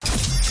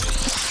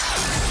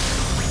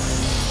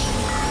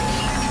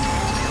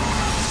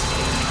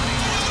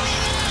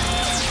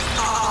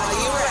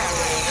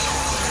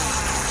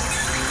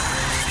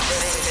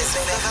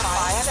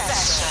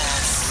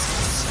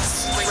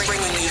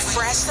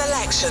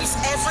selections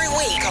every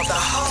week of the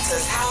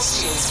hottest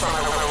house tunes from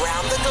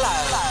around the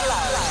globe.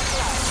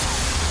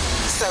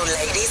 So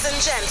ladies and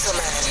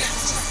gentlemen,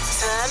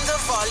 turn the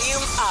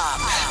volume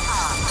up,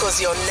 because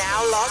you're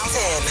now locked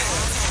in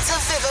to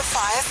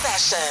Vivifier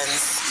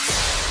Sessions.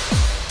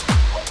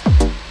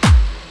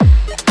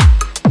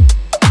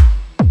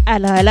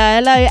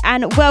 Hello,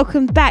 and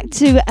welcome back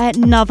to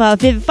another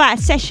Vivifier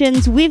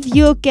Sessions with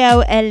your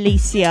girl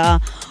Alicia.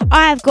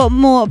 I've got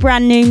more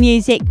brand new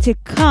music to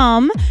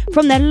come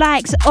from the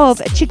likes of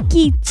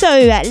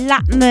Chiquito,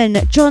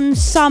 Lapman, John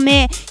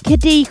Summit,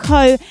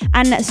 Kadiko,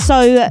 and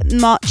so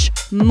much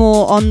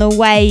more on the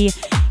way.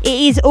 It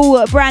is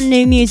all brand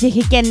new music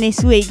again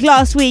this week.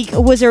 Last week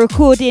was a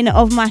recording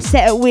of my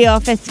set at We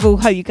Are Festival.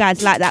 Hope you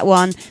guys like that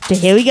one. So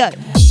here we go.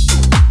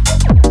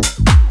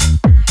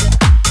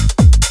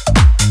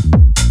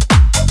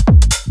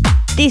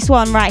 This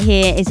one right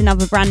here is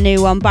another brand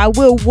new one by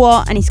Will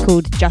Watt, and it's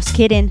called Just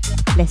Kidding.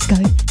 Let's go,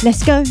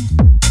 let's go.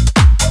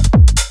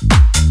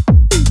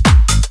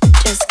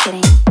 Just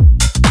kidding.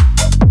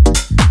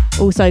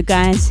 Also,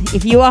 guys,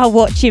 if you are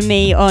watching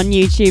me on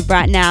YouTube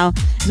right now,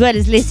 as well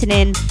as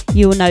listening,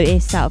 you will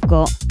notice that I've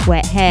got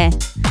wet hair.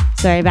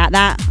 Sorry about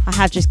that. I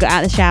have just got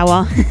out of the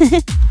shower.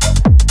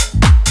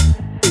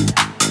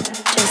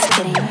 Just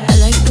kidding. I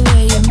like the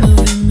way you're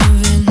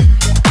moving.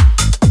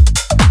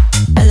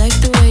 I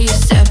like the way you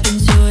step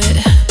into it.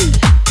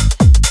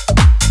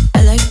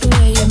 I like the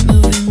way you're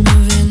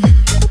moving.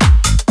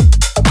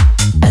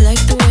 I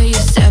like the way you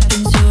step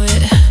into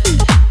it.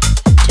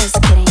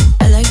 Just kidding.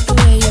 I like the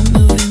way you're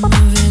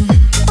moving.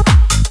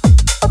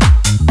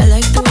 I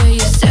like the way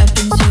you step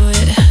into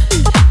it.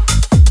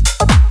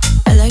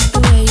 I like the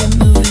way you're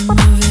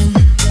moving.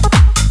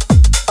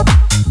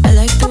 I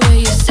like the way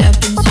you step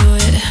into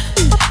it.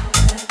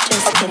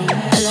 Just kidding.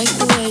 I like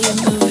the way you're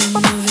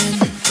moving.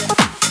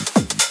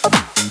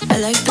 I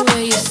like the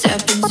way you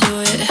step into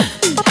it.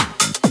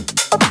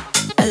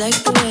 I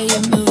like the way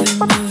you're moving.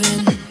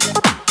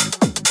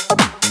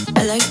 I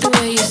like the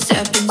way you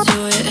step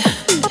into it.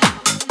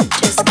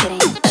 Just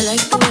kidding. I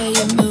like the way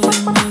you're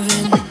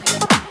moving.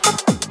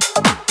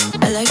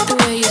 I like the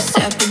way you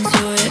step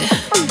into it.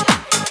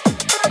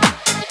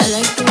 I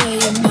like the way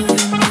you're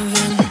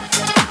moving.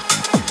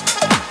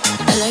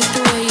 I like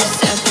the way you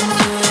step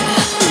into it.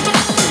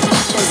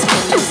 Just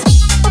kidding.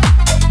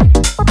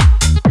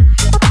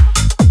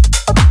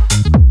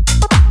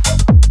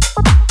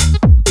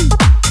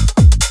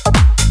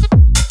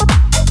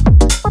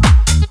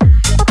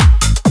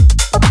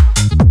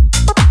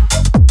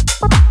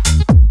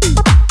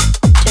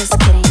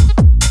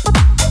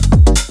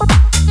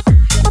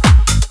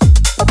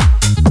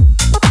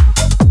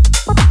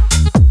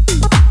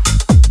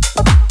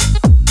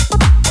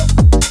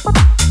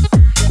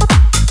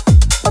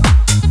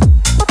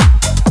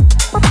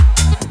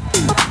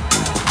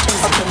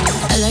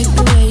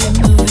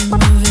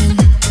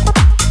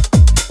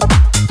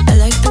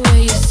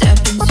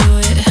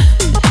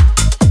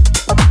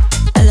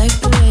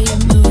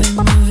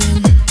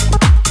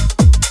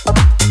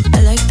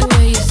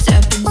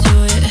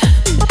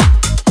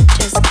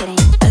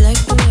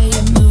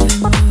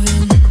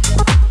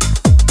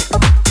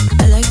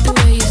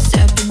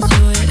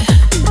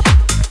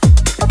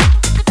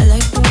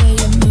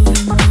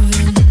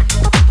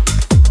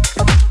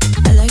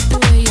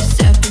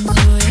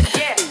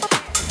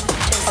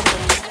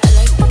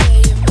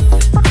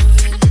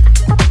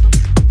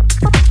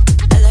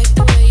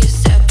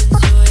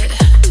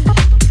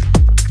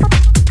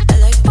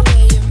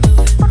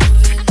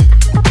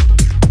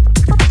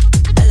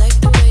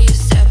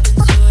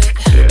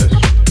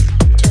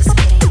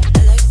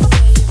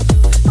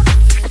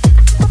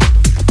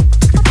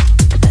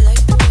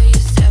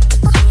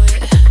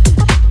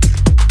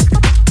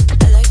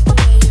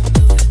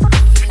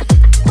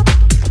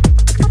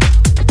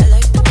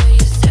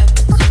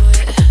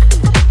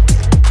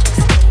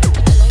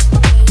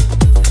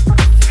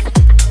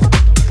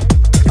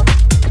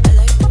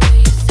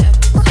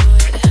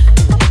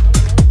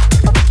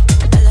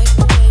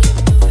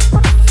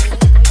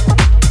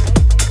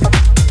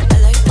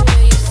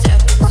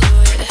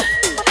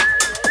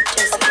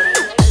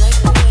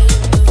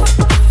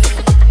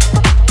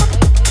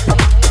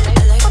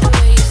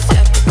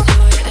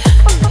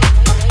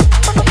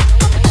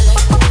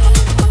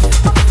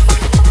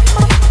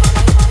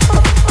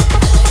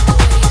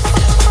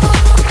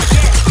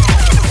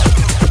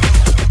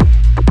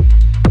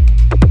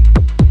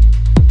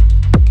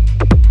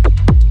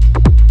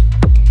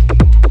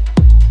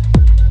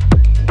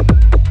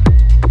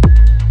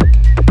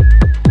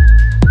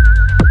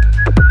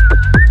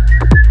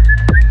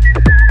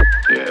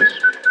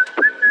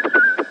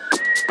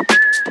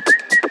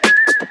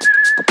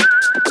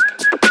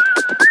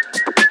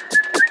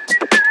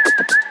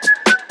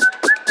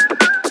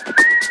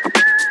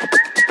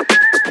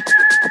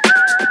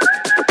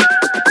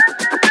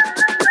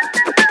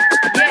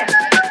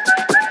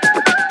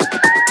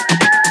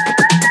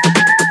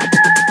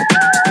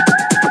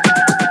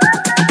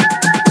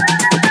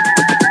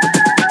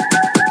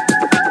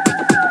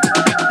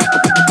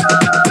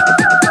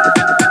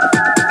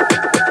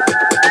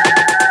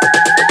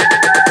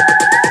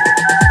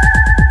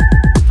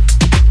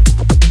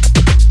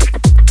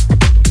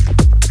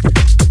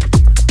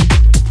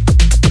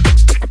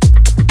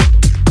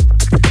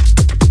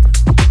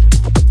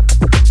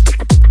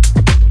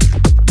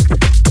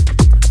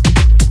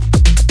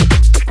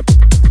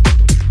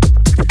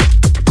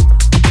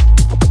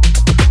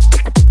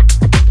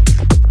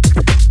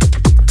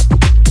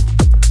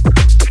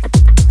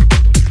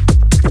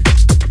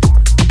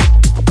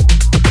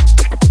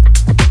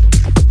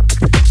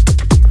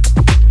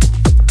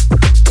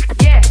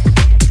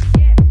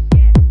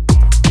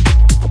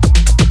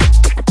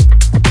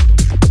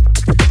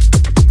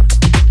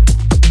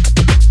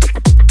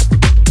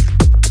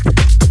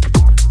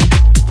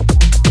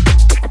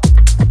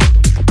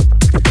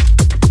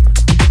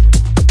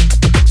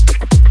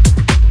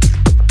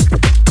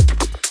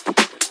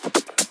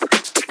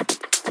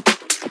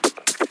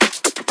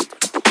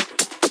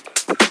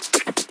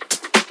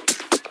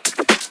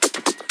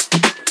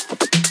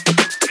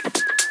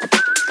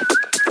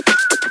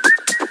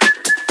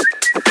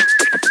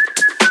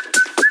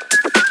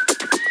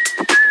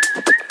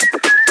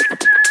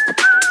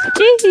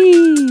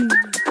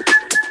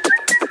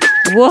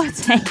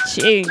 What a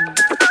tune.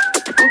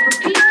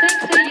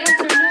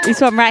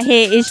 This one right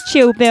here is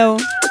Chill Bill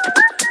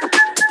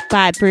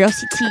by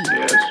Briosity.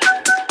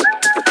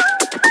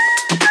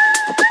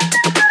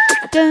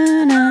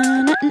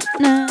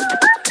 Da-na-na-na-na.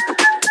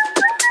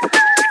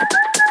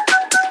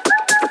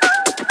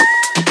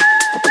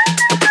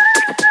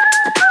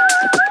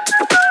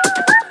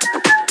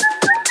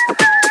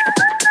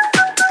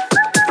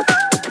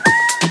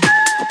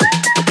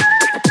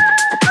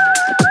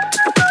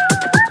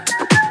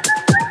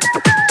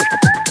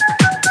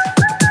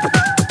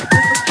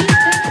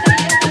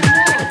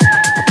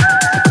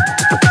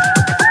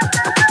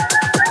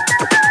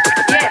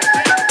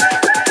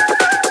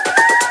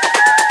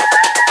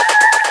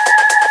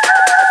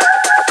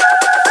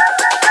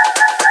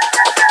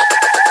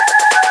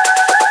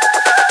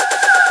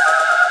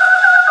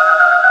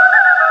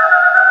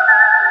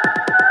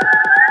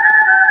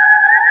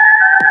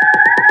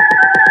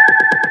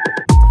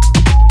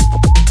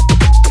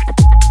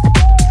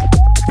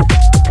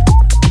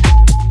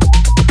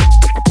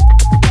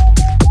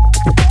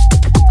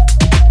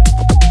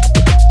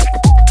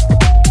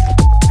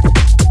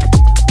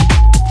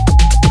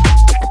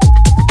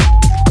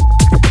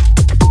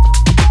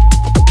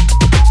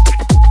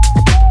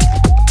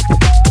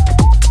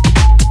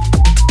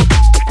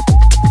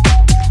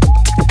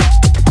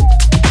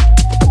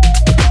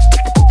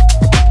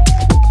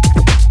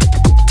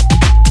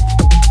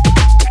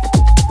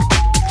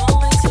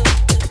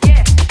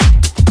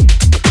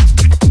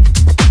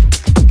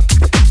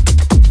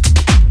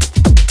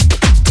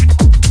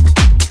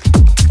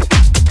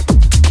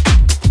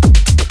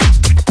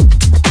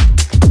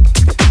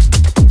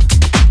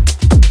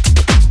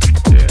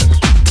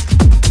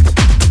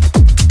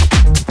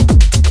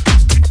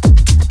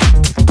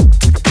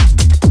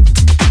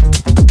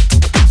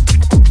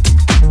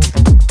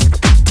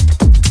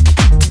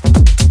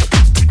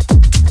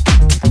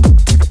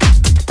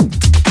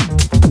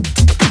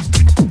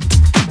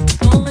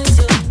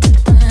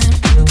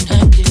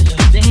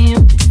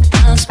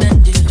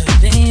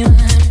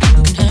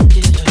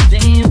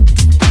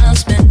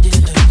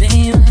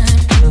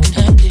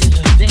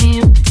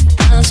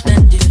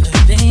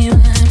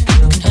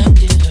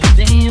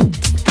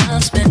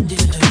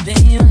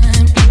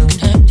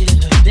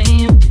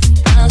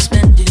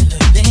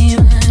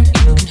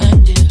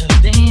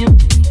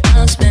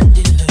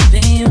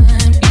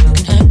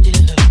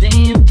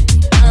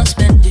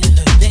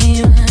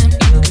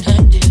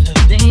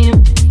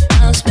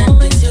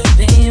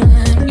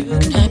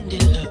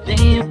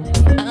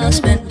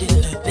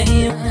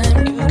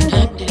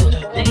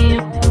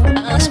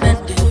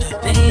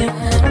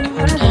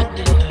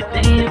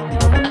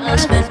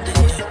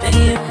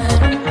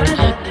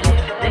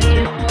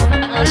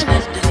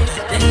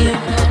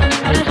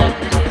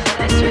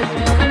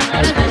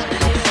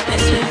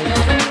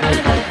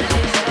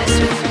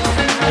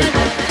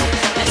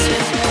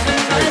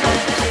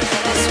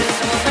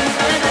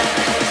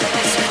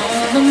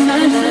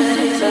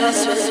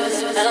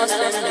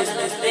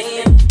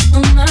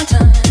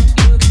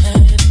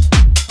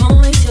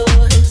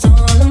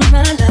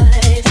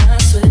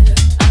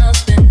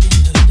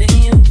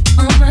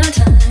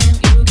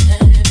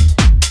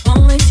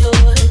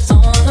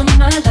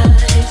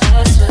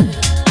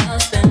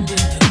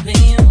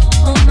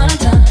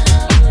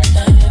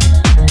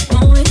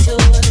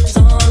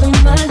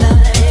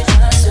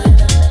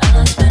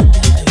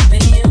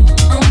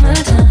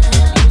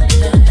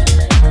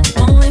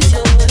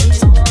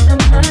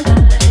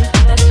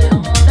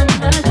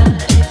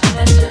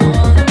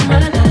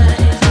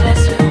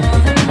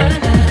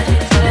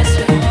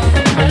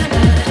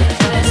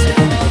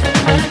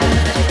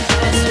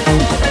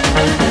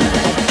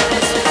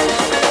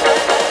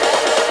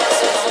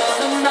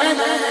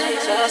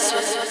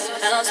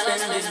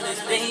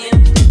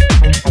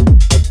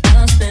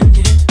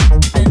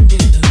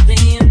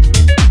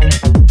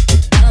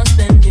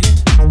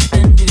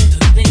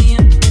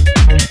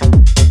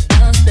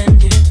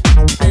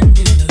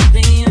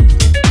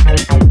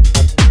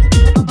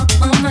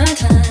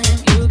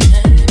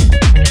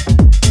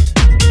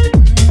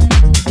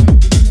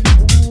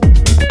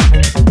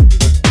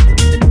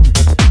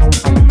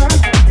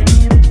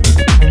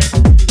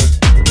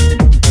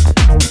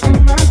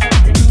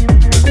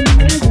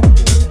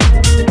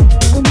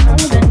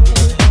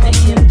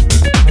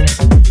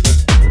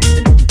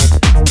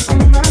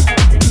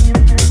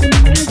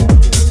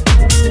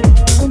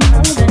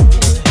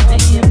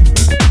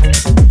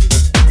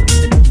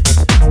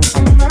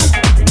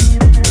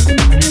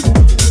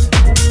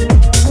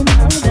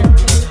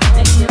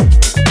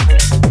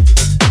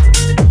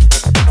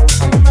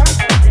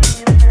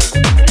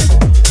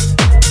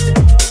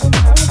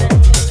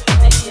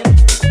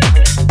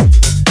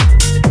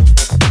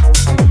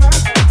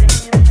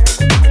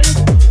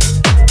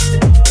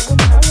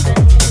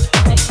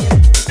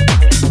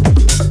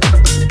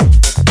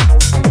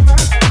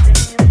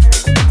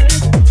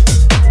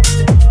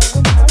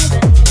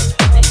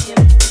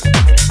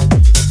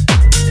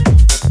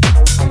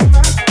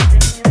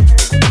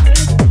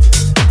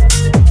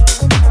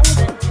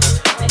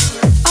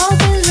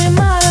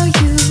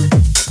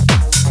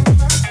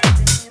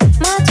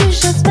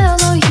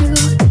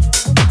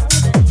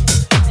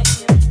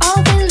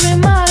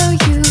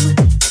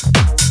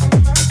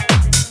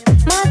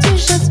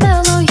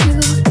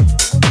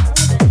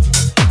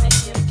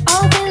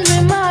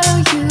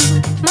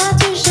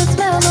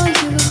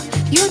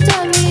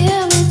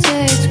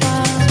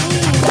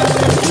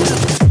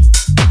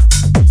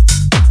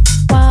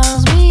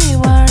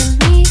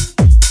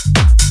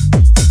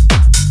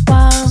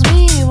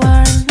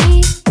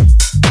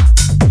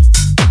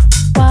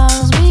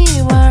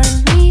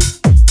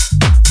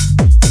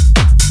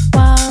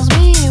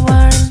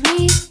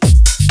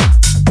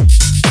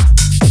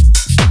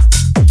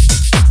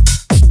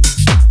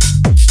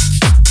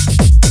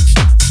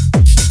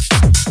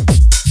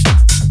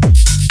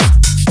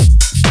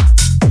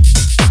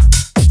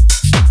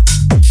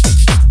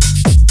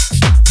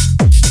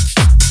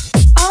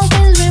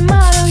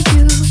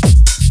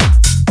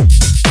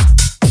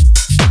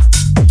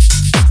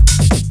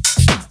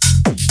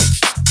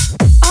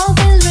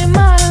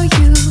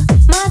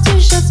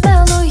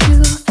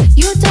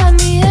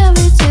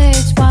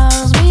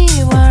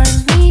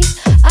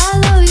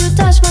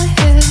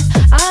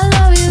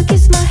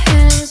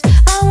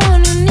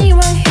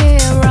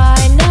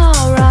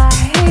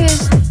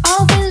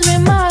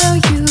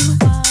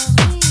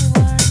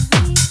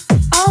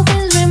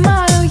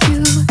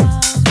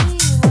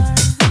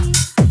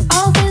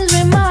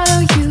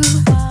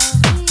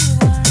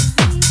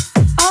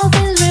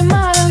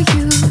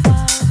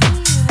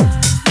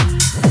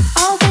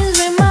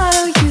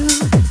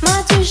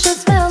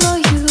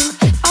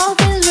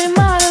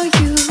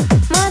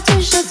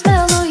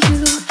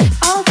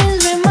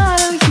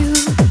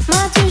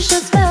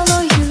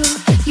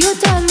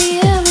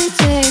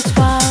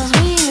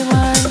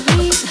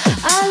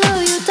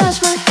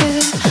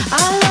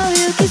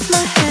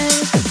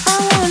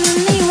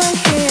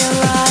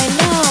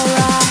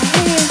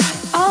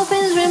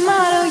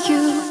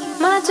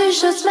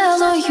 t-shirt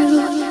smells on you.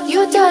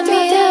 You taught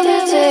me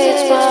every day. It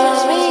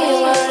spoils me,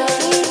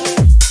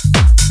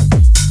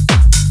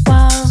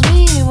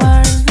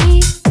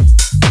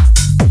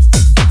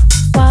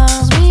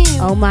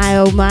 Oh my,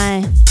 oh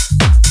my.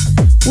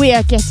 We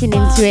are getting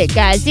into it,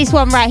 guys. This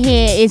one right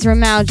here is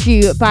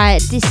Romaldu by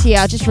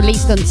Disia, just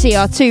released on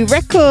TR2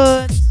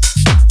 Records.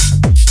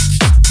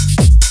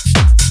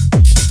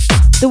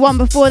 The one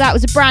before that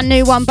was a brand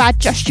new one by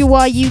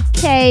Joshua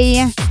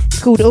UK.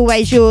 It's called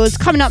Always Yours.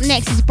 Coming up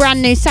next is a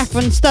brand new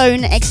Saffron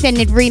Stone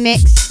extended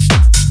remix.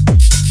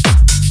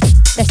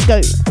 Let's go.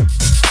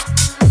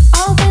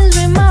 Always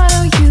remind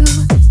of you.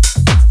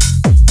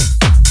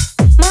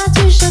 My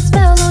t-shirt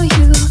smells on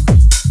you.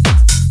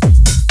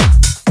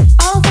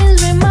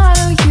 Always remind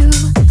of you.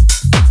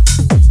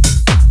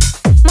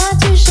 My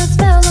t-shirt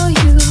smells on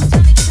you.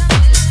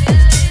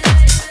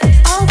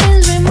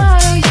 Always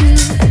remind of you.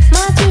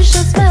 My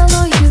t-shirt smells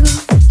on you.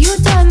 You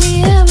tell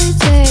me every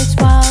day. It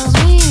spoils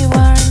me,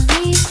 worries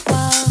me,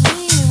 spoils me,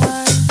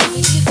 worries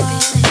me,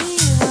 spoils me,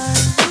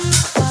 worries me,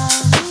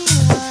 spoils me,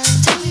 worries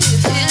me.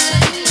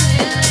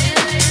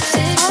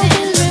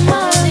 Always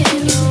remind of you.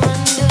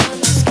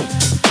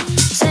 Always remind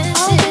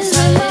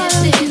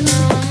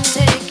of you.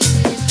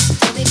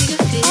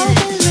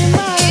 Always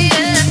remind of you.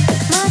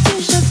 My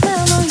t-shirt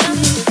smells on you.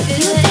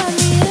 You tell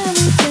me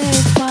every day.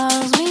 It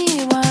spoils me,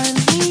 worries me, spoils me, worries me, spoils me,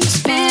 worries me,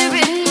 spoils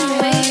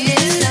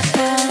me, worries me,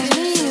 spoils me,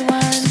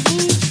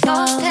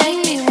 spoils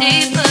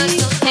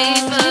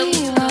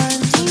me,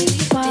 worries me,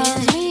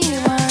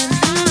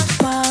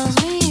 spoils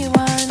me,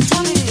 worries me,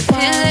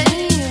 spoils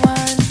me,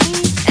 worries me.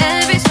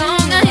 Every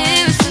song I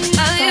hear is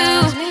about you.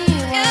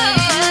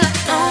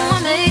 No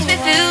one makes me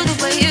feel the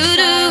way you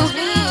do.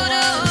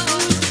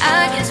 I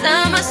can't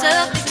stop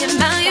myself thinking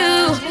about you.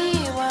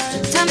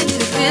 Tell me, do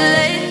you feel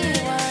it?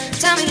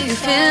 Tell me, do you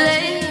feel it?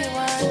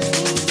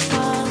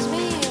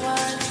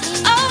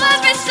 Oh,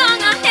 every song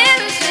I hear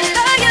is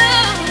about you.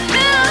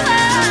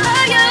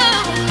 About you,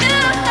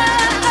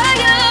 about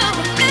you,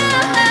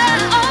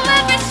 oh,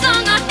 every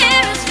song I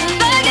hear is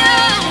about you.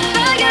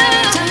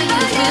 Tell me, do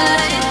you feel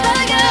it?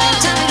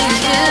 Tell me, do you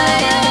feel it?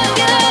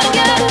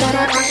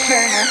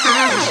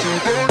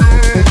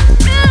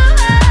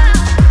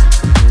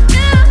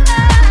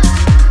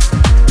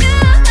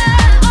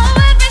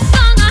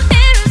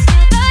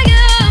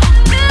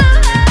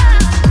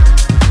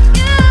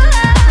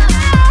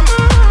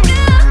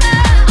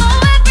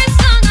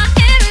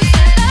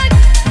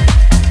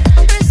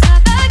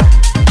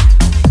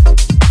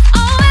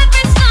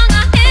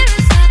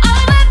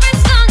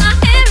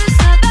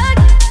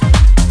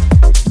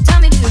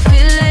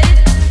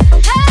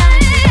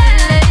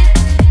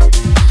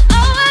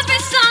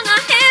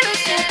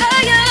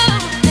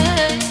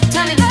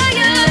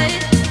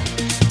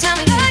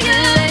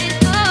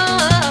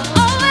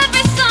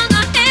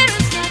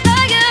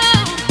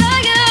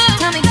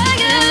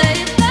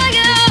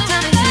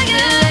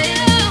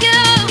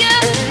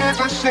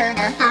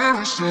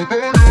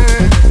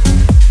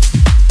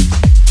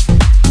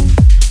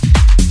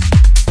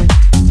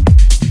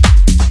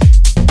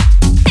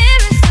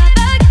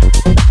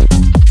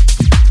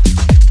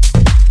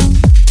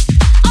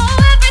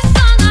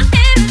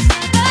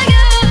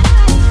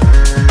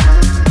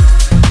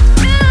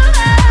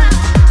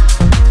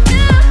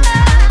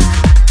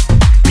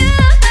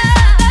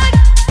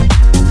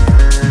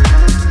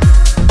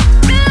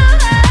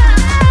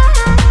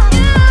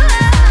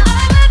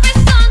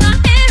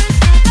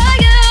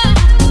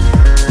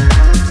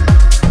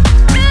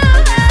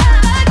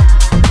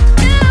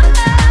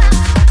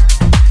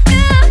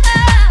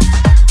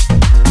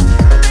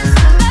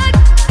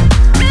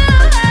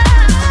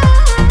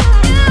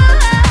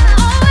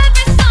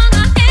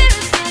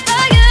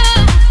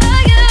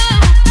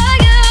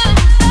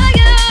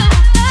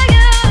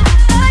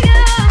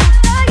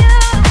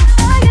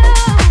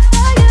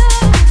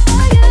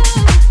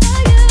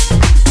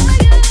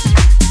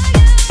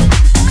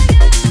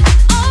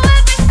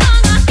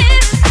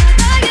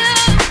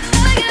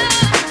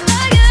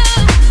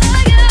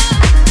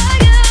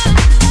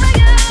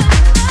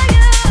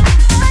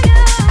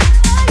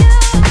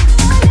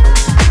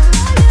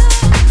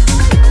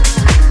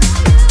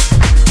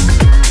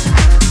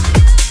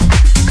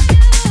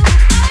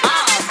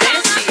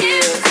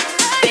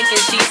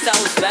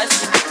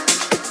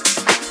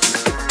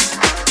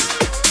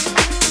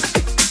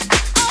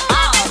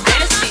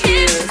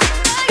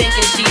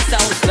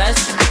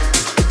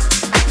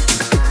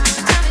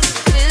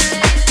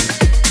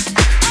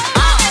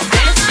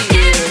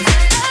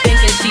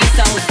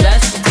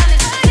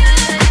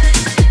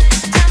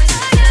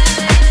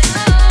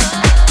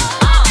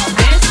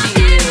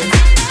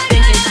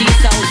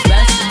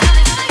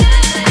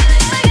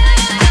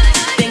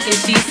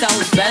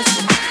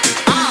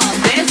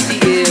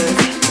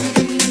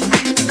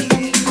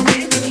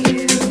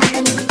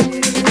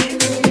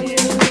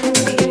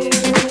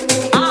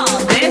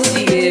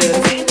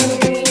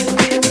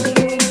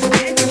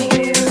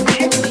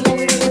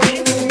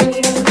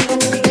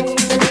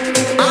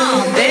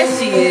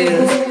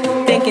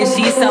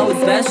 so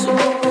special.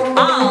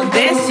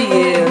 There she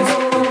is,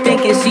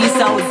 thinking she's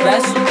so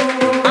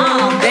special.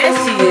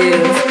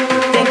 is,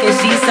 thinking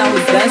she's so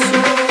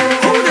special.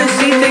 Who does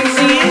she think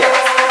she is?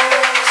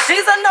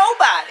 She's a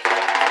nobody.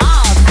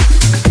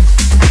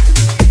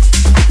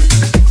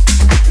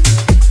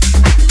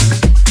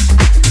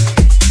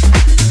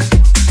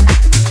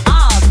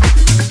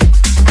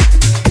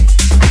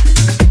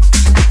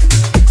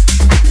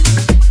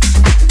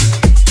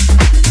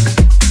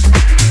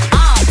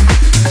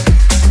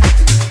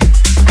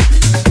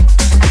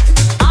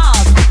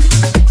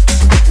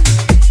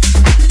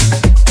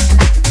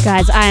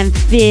 Guys, I am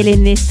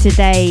feeling this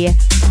today.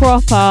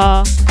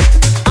 Proper.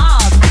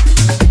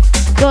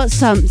 Got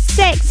some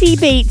sexy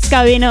beats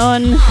going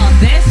on. Oh,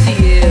 there she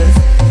is,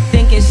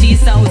 thinking she's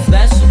so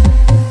special.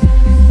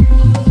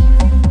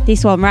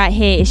 This one right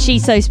here is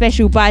She's So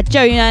Special by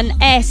Jonan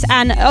S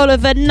and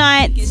Oliver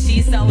Knight.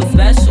 She's so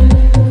special.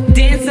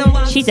 Dancing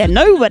while She's a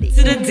nobody.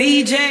 to the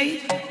DJ.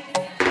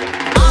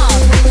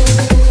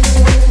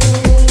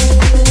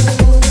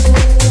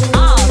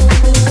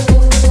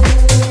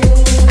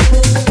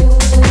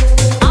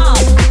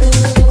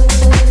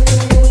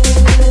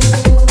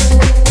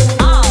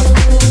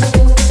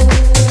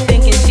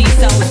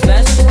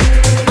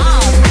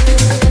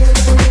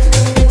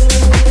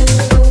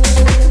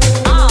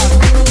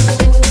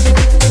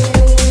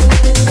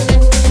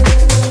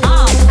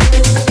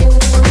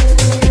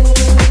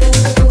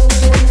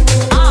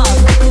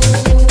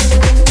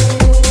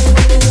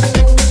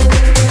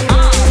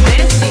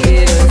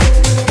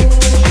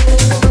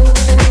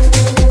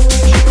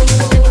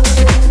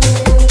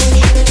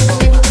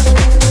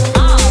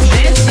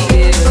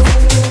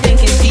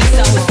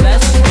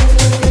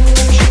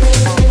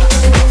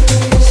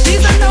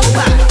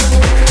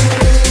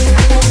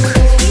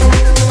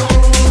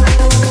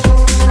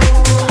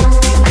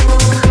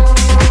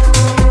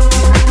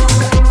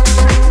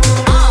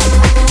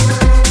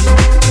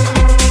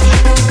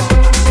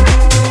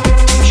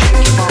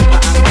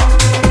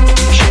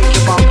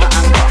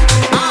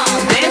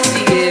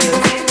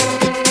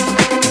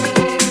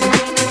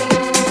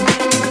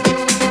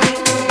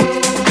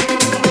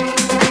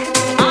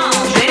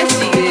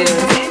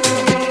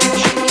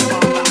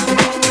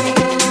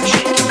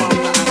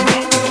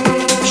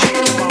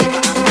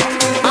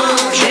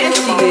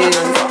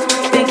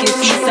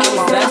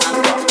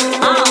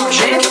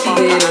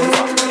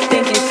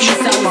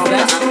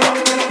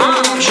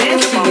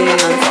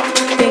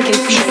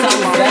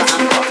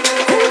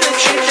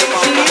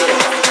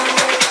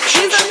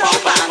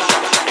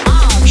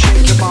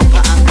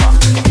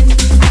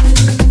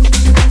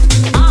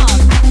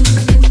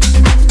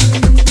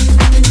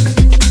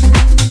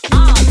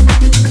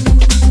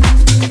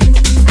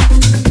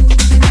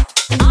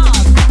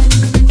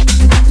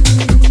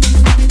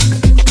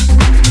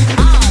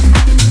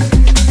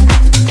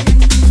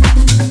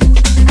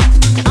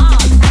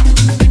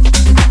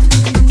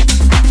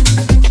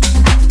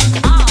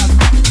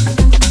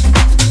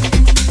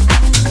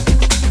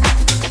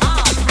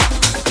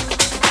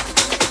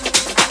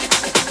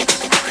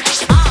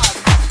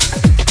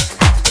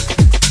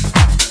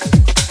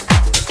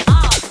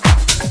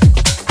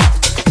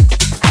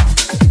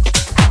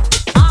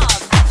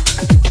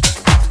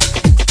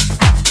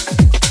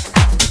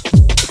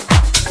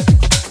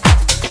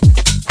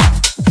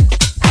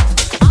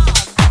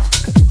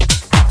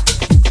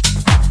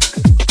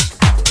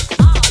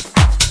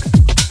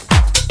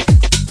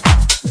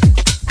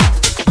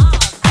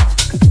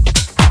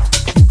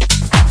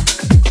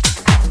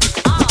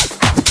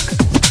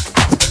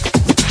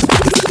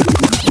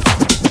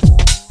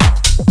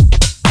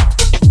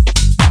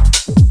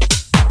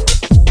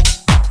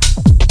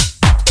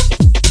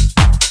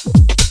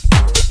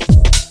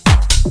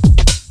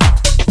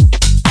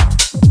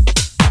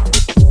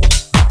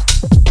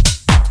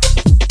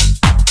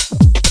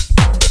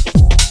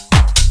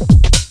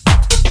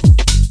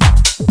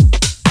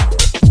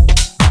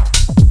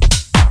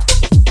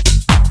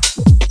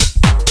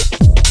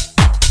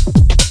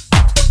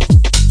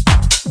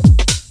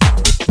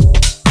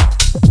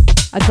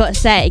 Got to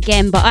say it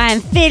again, but I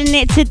am feeling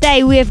it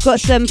today. We've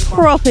got some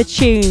proper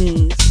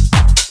tunes.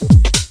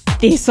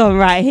 This one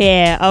right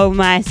here, oh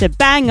my, it's a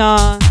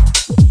banger.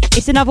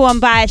 It's another one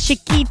by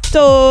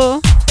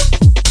Chiquito.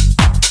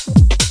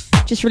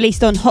 Just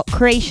released on Hot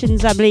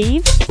Creations, I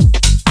believe.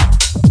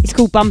 It's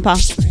called Bumper.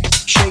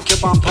 Shake your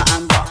bumper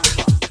and rock.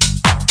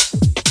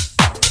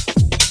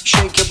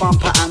 Shake your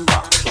bumper and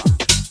rock.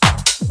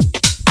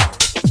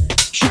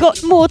 We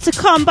got more to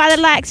come by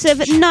the likes of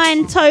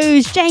Nine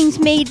Toes, James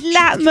Mead,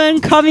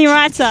 Latman coming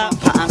right up.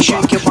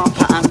 Shake your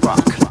bumper and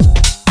rock.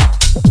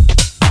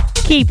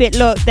 Keep it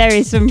locked, there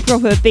is some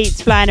proper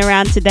beats flying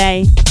around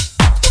today.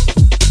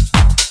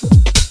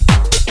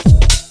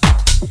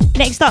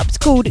 Next up, it's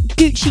called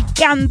Gucci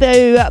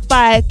Gambo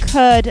by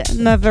Kurd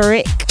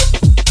Maverick.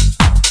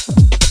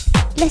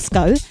 Let's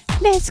go,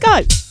 let's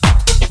go.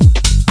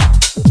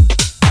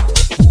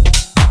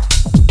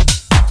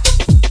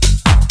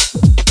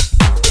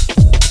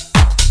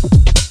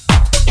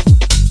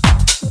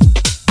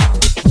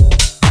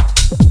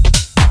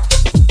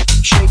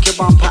 Shake your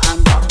bumper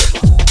and rock.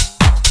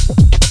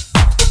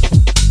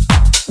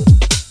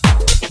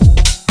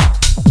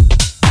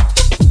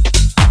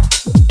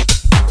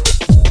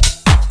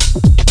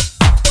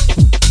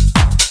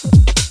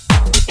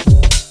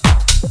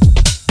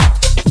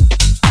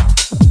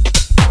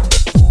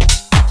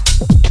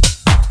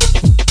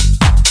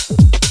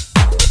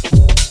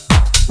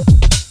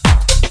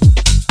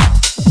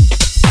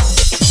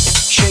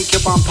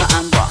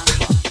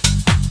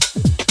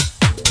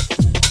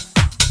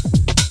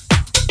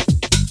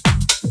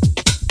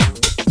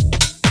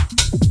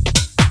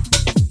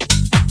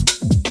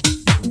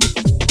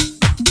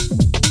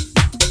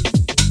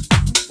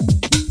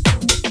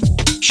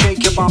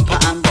 your bumper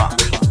and rock.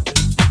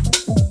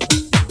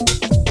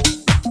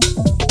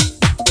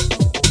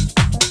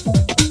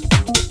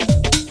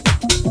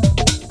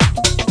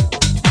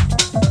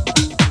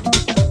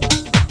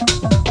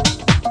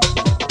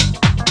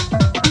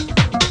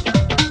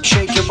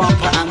 Shake your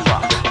bumper and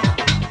rock.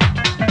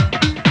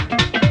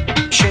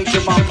 Shake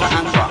your bumper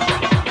and rock.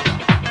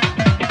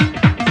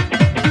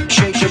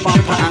 Shake your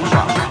bumper and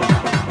rock.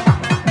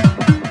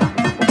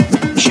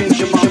 Shake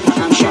your bumper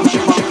and shake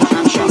your bumper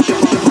and shake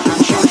your bumper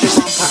and shake your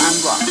bumper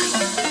and rock.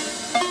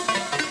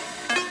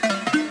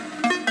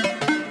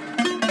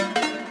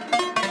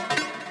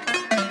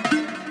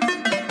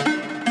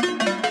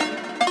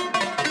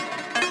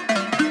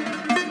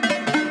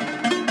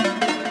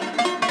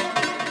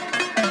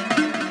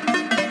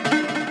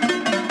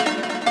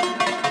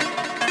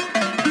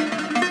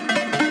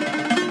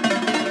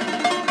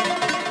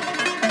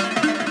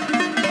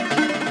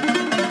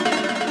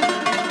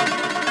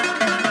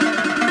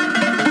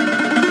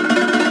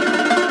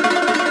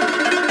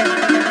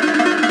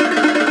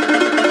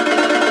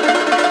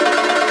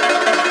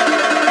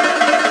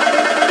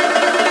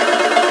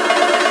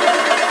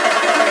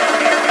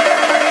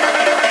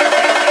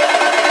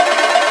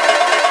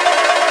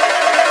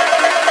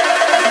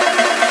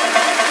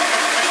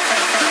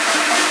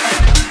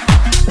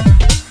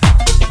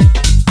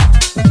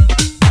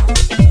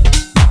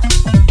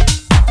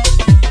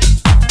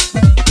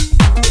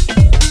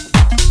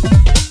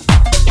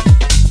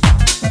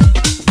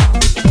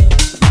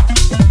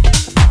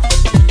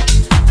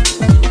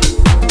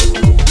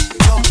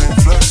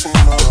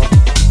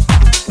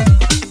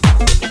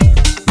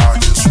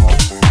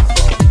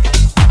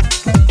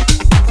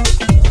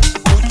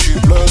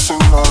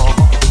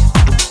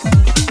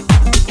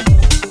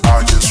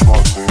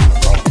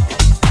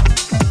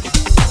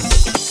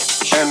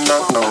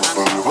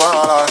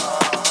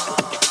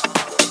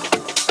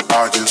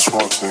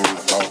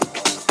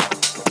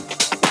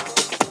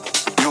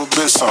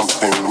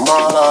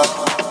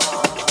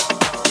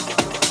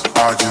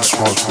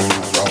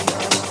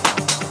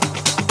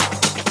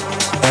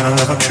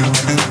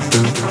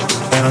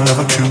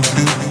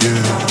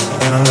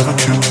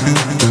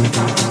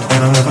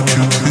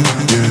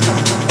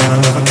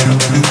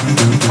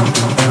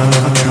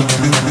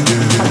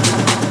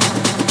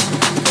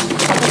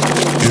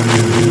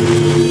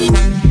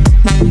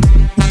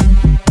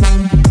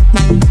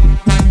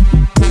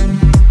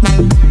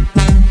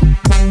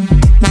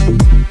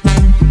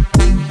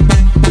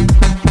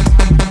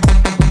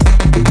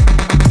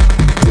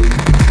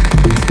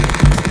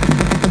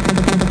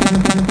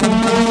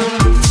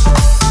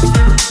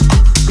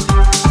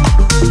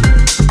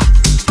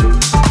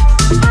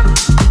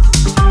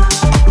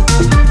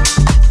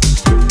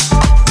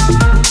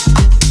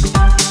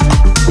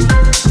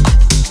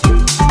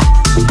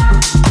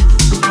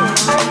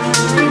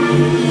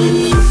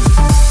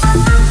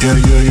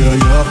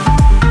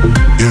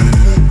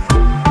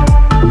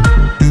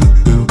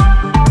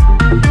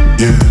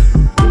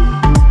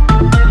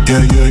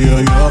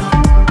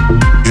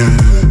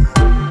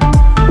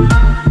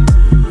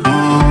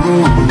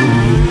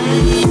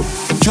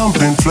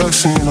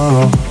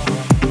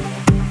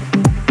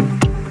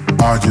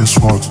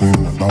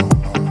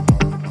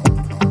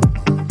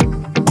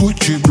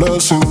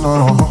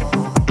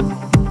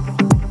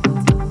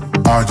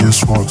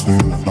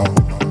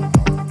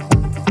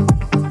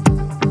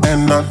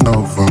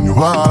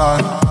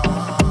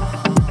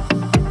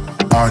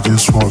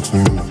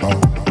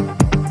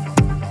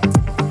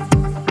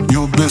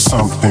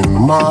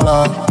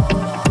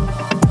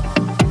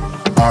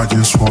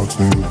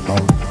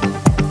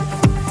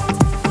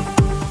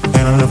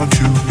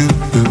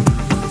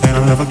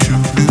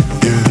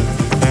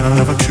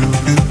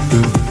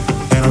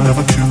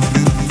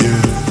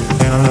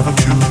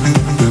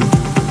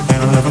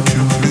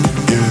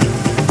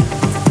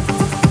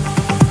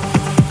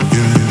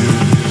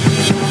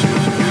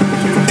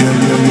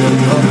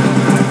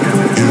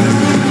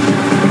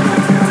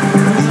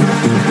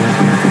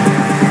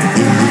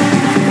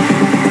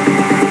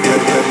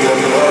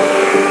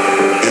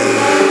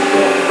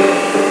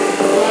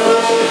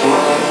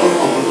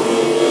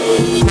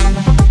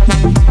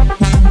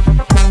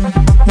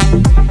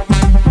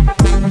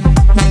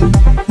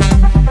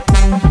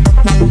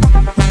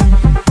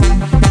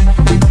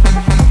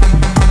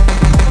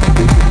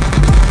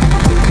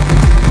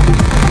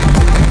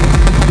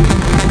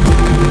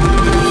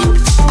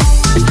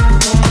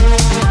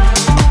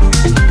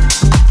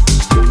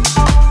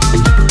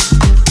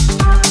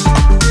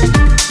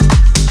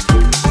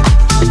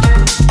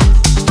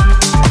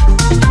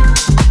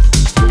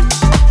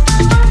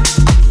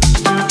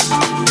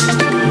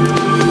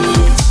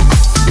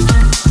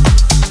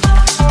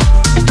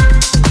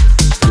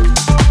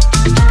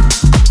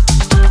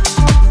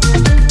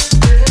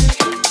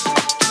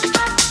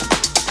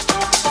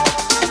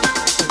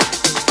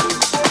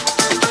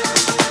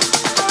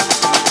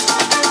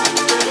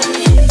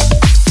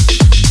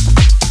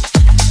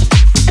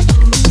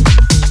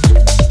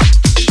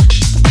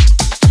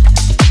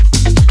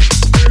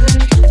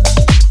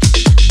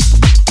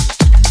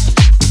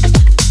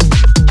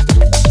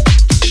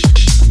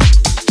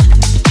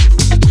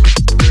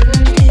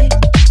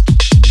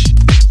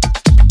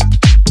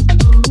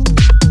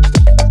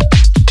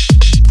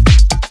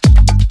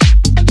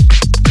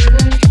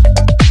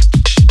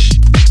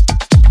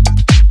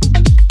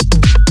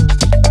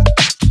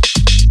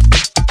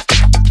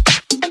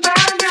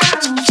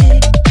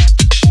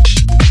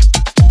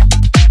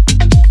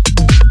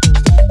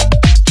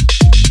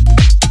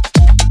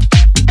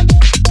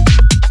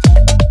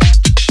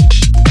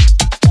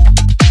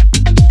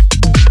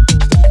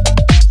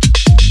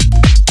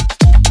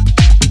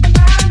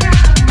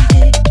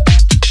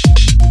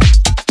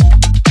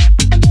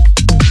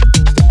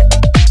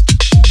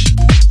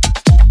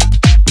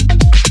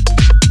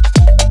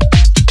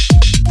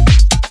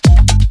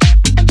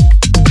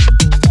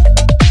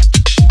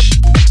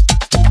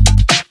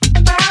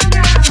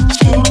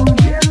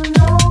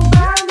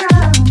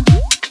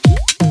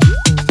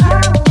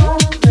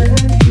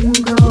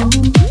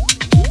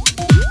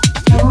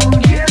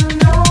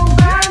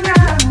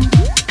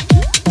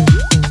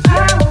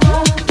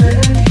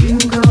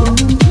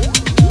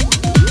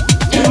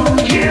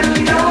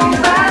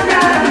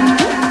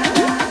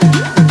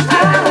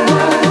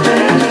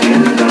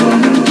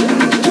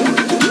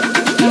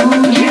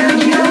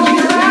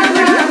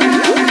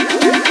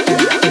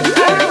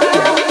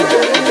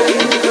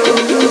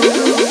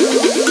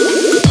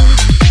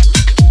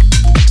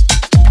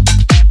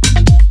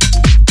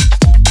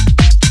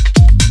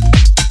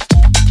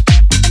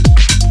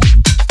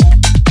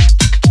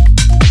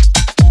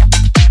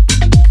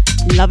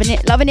 Loving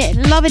it, loving it,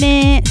 loving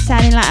it.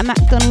 Sounding like a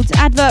McDonald's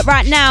advert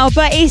right now,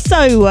 but it's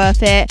so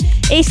worth it.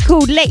 It's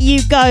called Let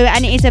You Go,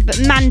 and it is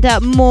a Manda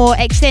Moore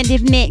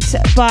extended mix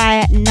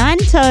by Nine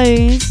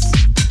Toes.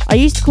 I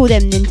used to call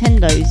them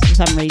Nintendos for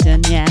some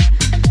reason, yeah.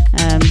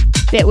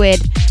 Bit weird.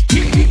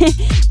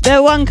 The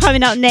one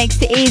coming up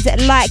next is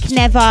Like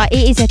Never.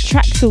 It is a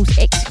Traxsource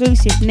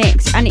exclusive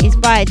mix, and it is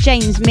by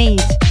James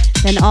Mead.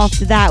 Then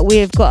after that,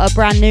 we've got a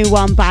brand new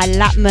one by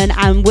Lapman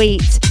and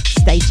Wheat.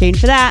 Stay tuned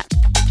for that.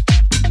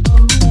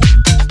 You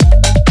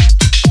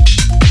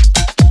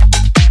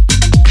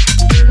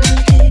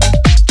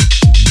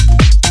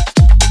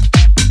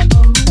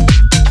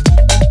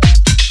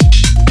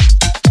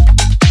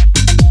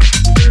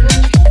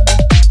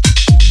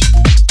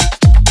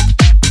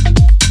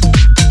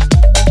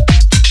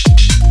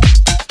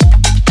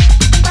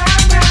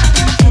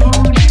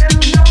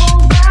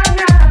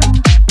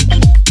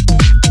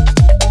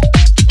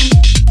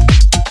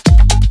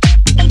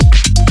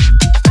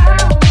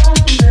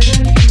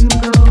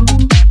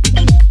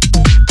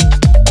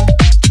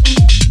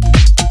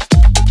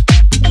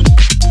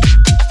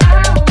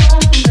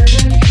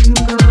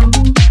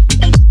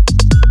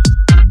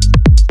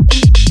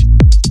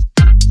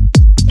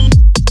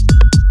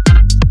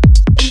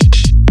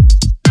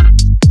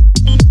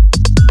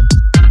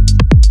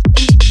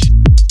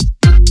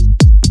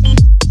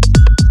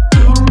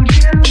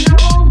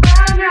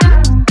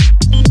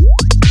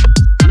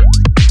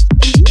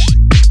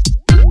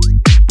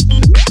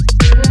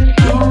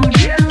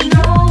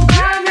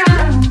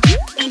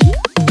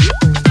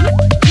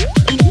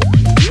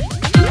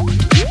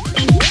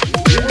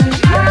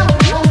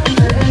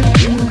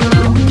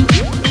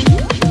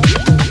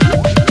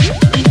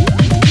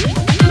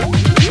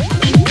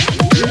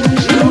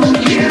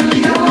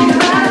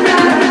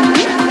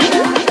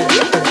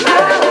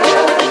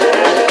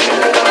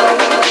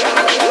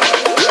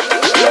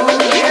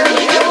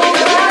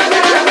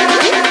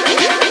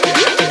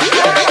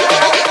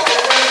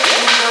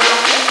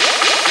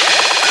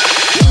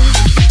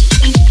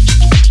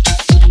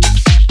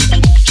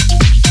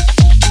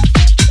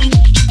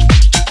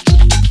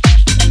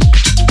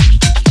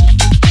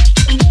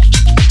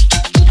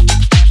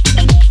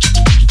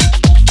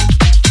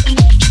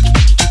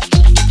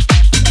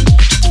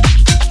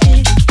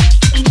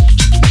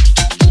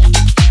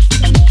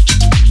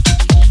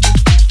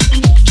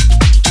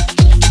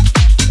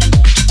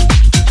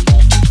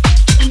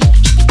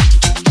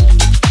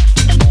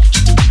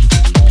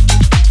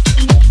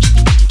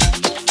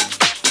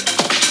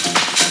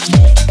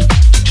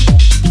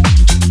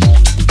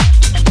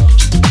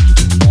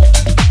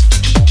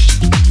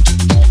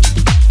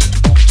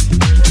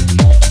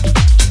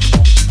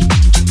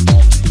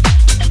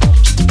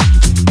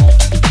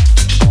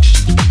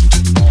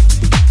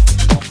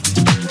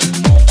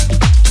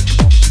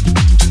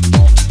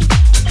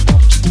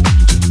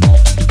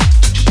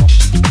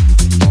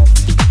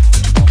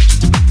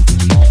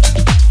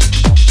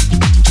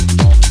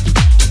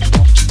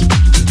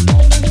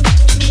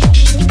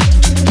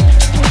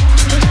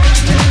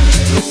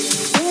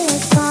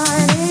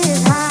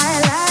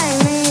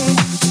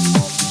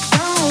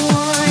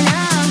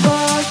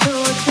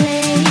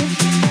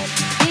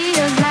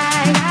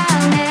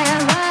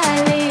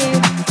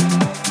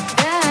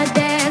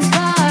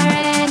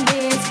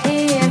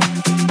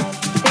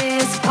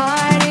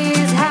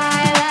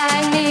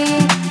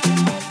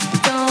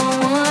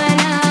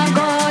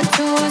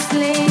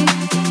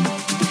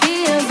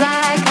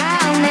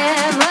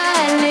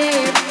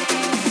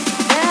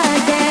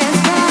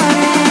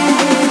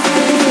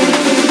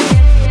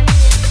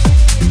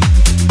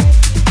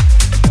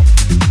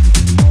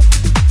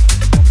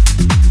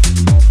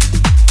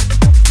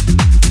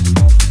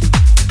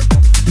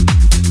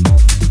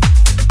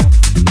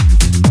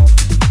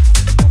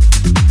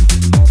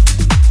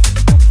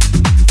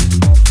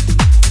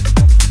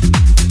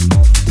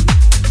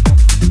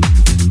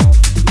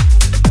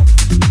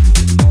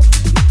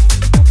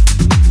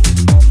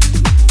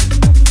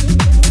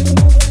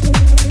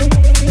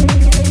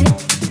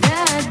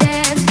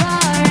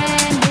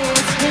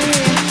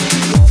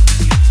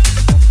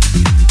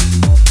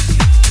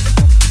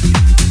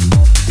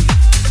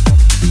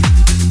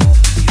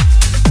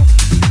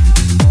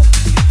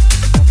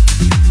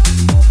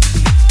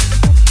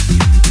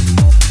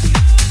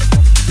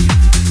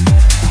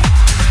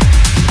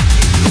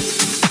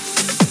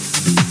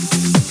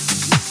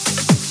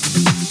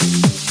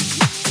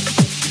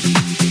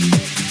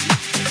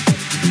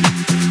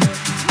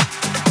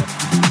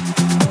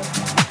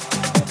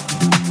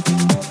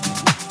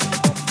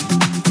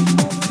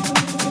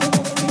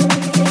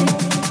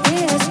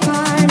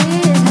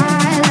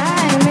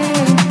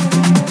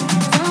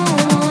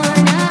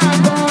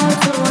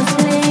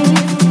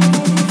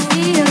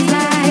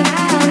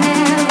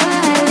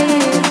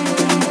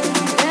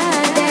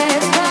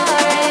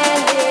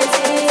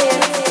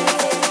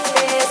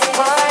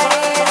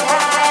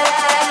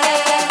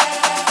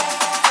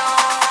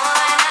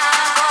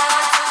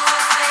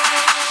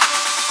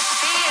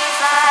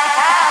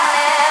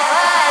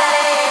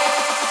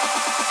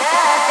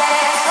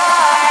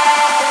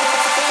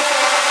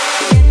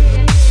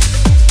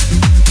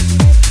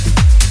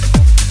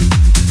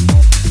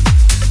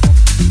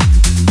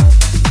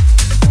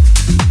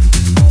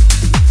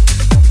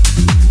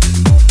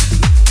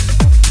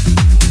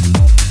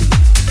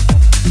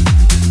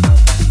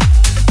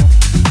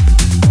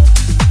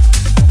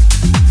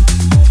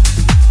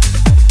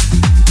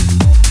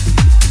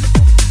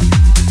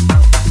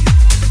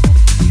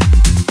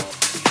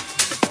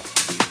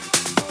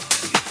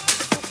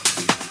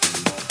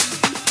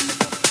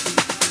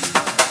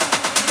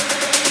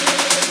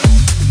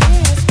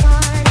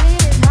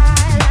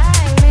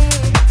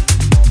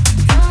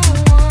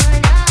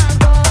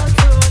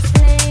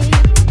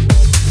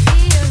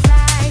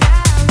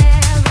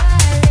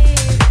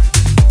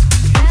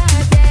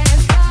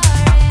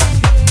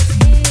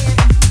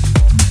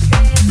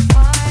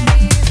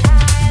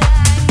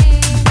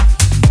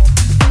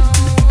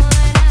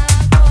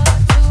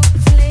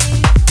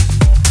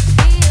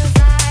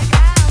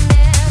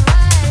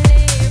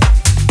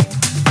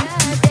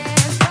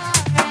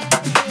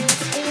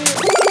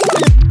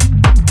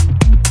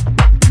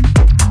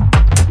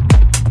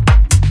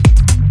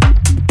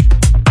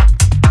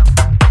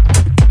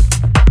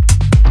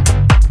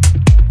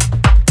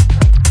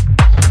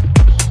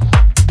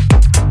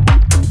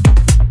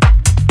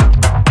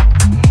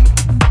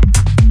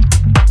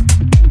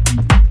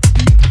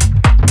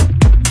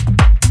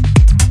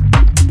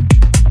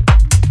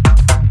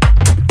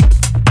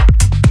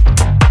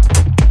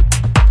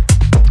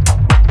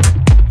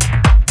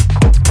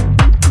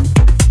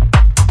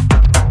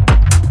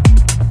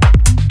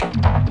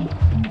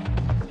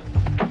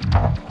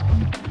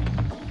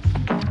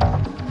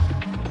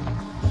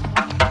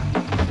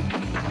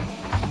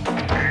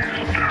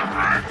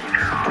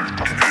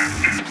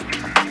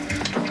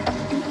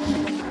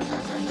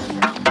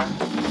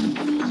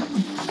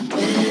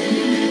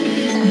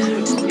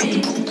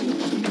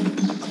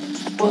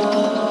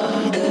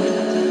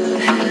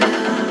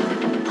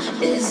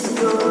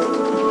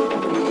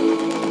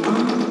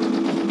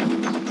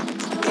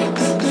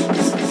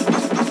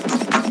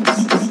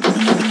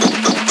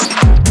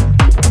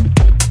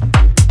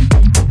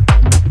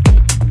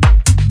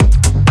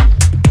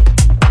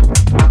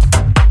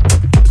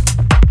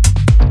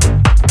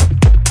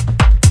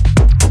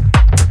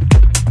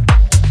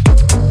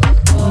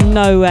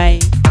No way.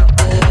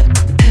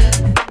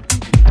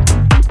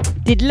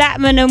 Did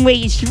Latman and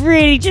Weech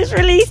really just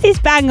release this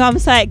banger? I'm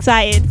so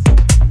excited.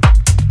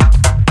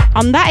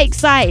 I'm that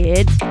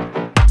excited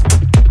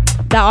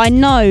that I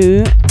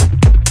know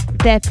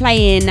they're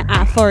playing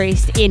at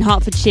Forest in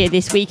Hertfordshire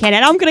this weekend,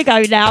 and I'm gonna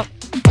go now.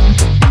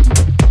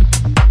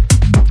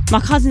 My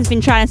cousin's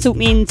been trying to talk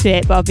me into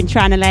it, but I've been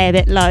trying to lay a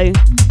bit low.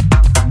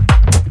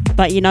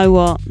 But you know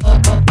what?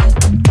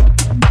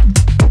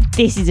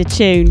 This is a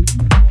tune.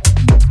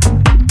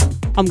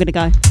 I'm gonna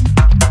go.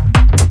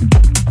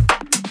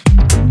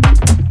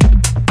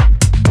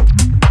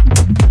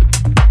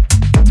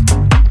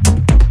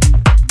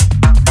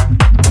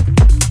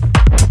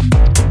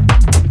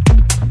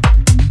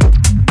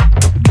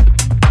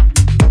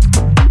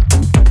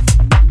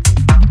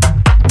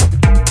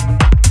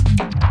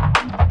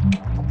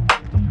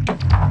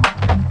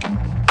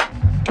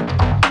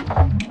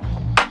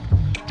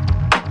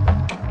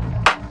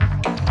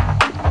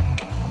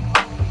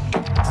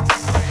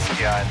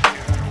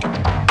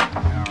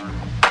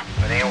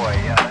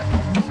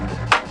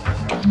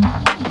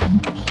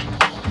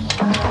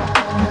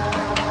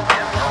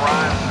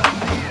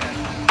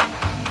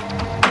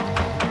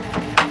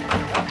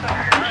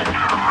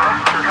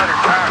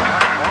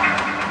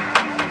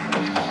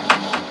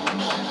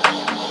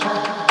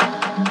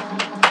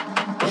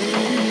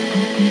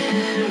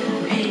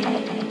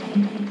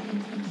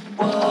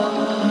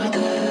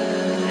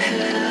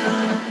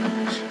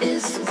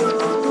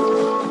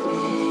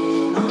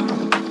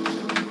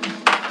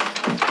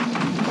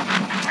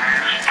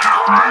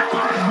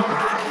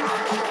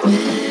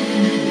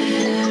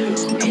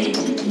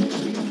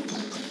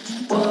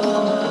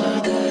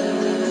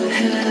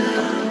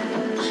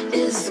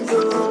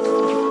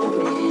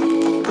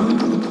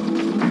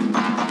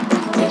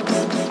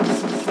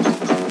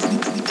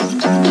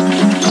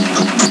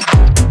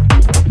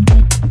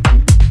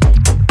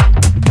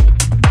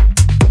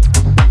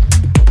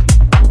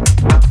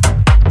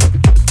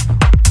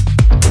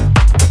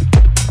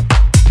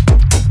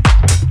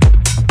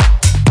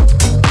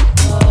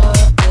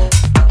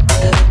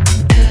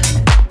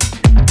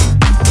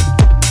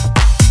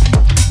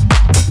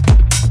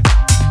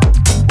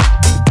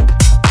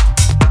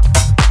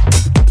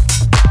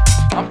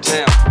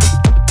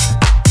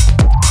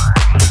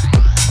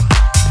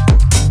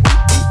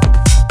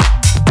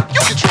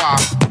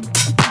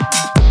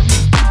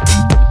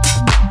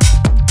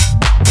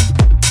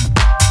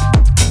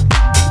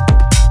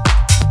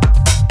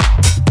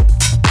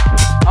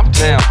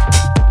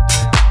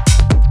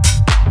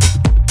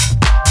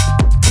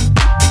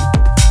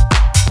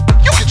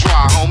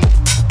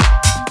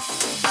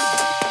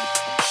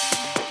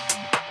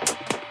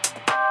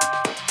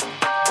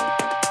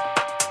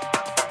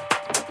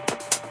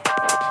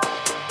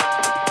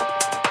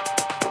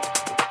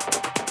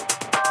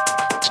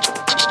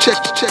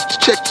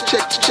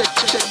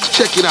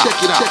 Check it out.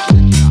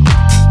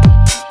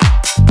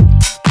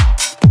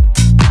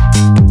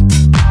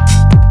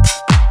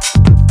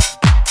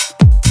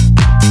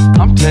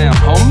 I'm damn,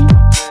 homie.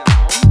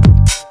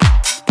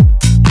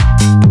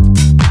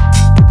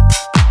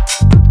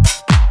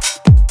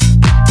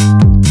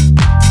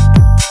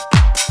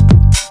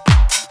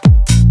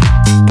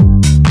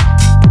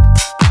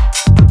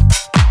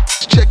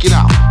 Check it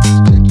out.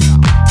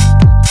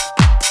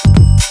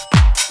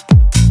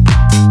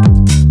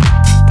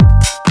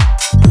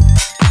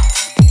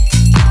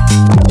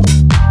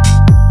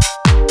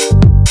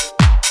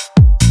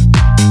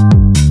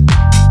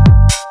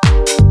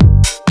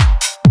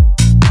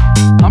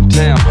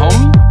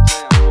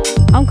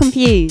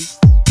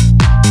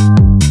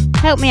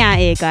 Help me out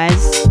here,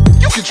 guys.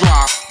 You can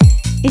try.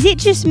 Is it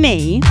just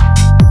me?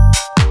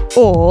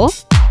 Or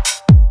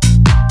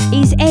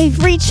is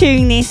every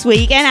tune this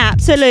week an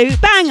absolute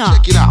banger?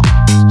 Check it out.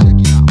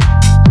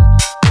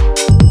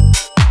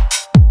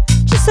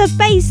 Just a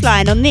bass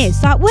line on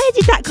this. Like, where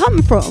did that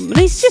come from?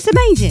 It's just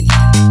amazing.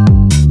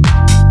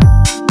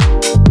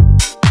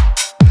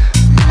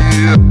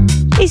 Yeah.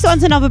 This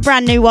one's another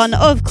brand new one,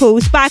 of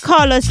course, by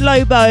Carlos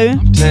Lobo.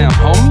 Damn,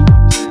 homie.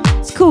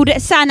 It's called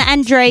San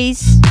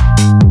Andres.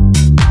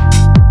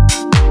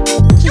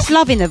 Just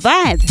loving the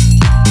vibe.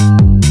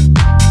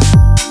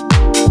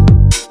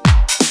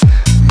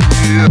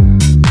 Yeah.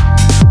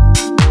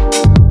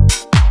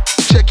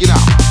 Check it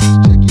out.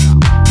 Check it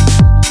out.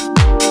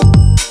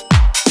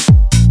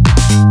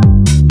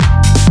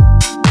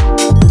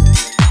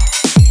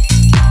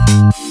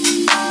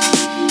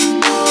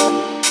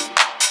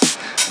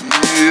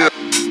 Yeah.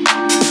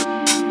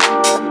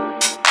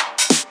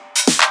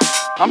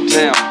 I'm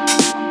down.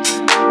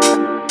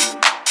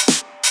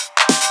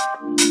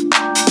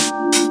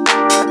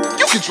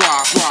 You can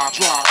try.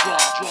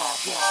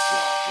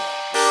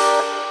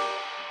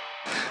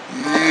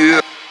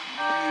 Yeah.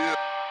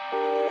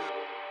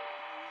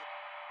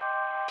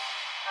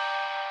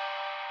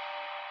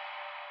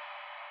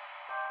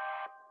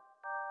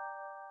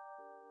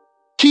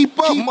 Keep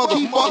up,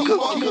 motherfucker.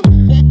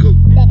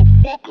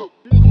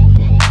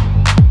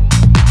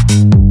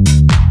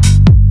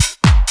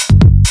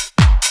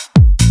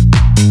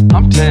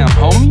 I'm down,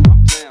 homie.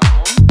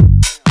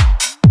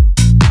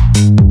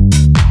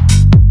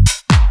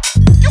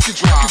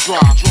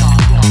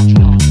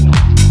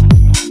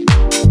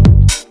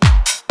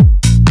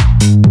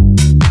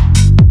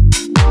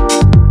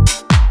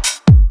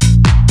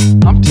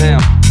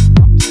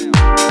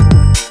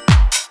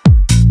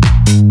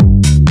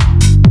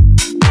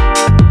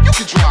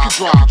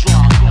 Check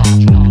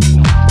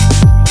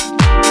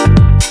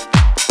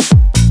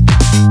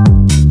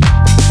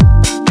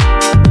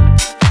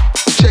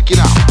it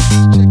out.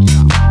 Check it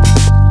out.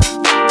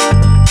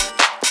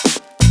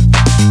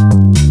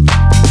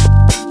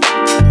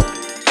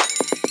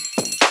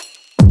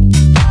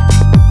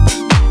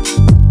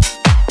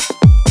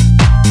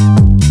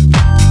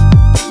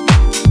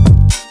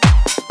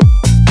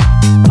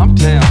 I'm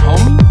down,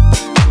 homie.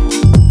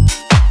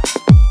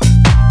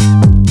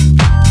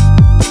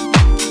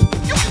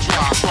 You can try.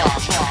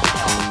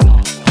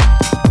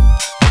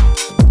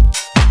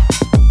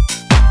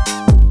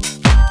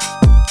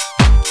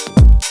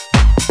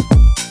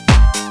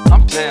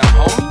 I'm down,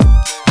 homie.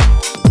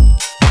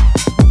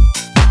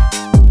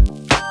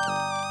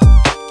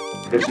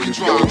 You can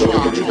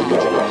try.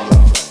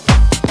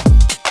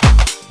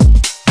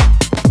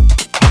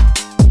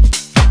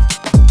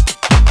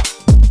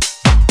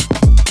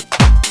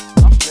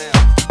 I'm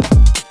down.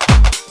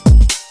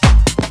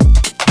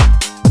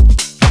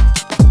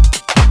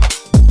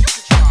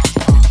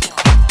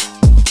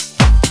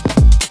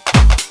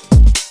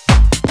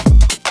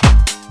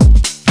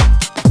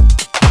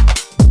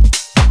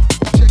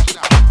 Check it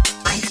out.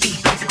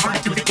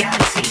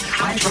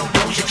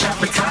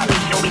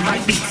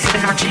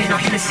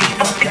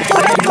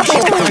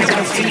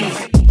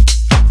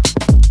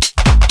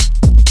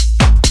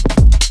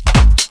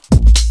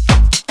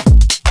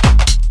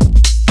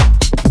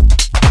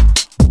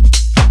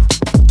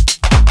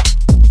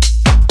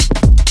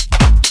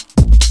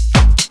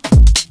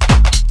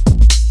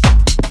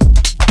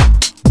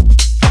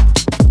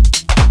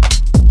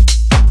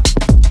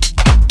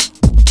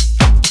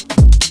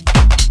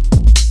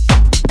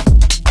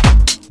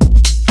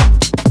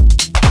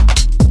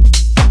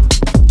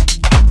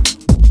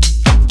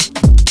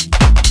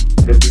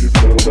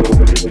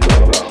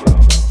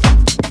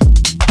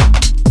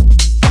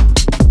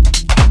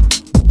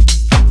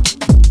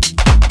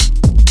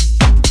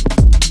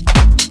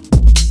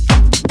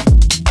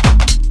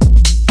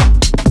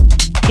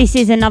 This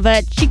is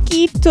another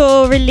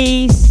Chiquito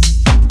release.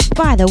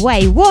 By the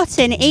way, what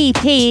an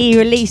EP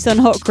released on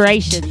Hot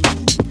Creations.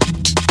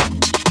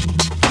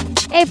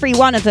 Every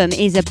one of them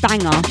is a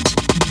banger.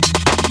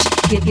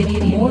 Give me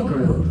more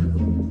groove.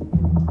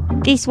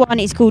 This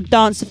one is called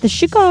Dance of the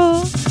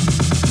Sugar.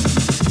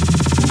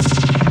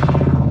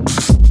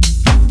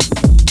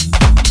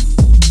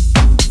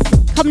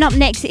 Coming up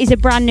next is a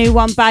brand new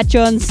one by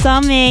John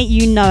Summit.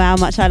 You know how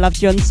much I love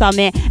John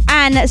Summit.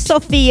 And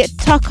Sophie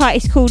Tucker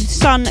is called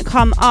Sun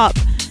Come Up.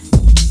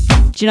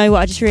 Do you know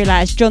what I just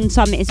realised? John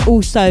Summit is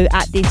also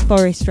at this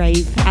Forest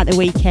Rave at the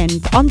weekend.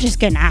 I'm just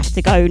going to have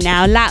to go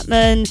now.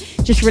 Latman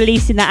just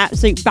releasing that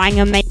absolute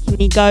banger, making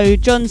me go.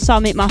 John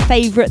Summit, my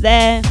favourite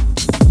there.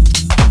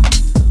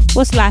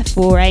 What's life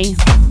for, eh?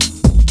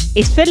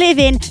 It's for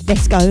living.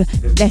 Let's go.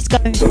 Let's go.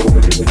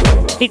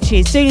 Literally,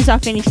 as soon as I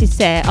finish this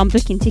set, I'm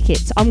booking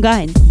tickets. I'm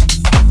going.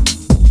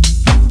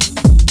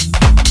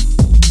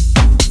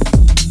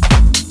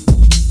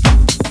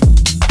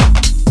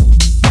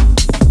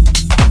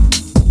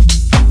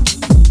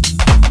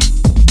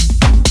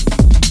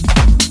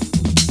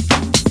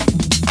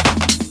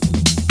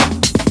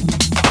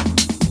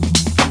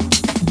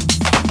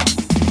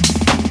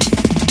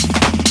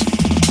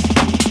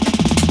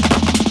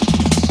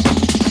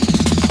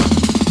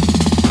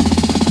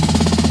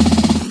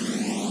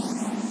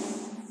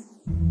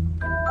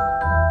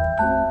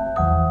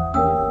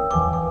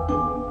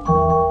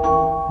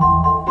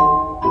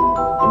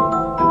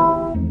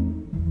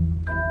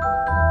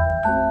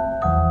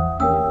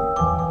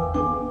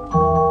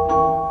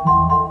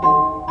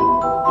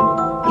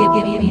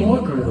 Give me more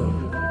groove.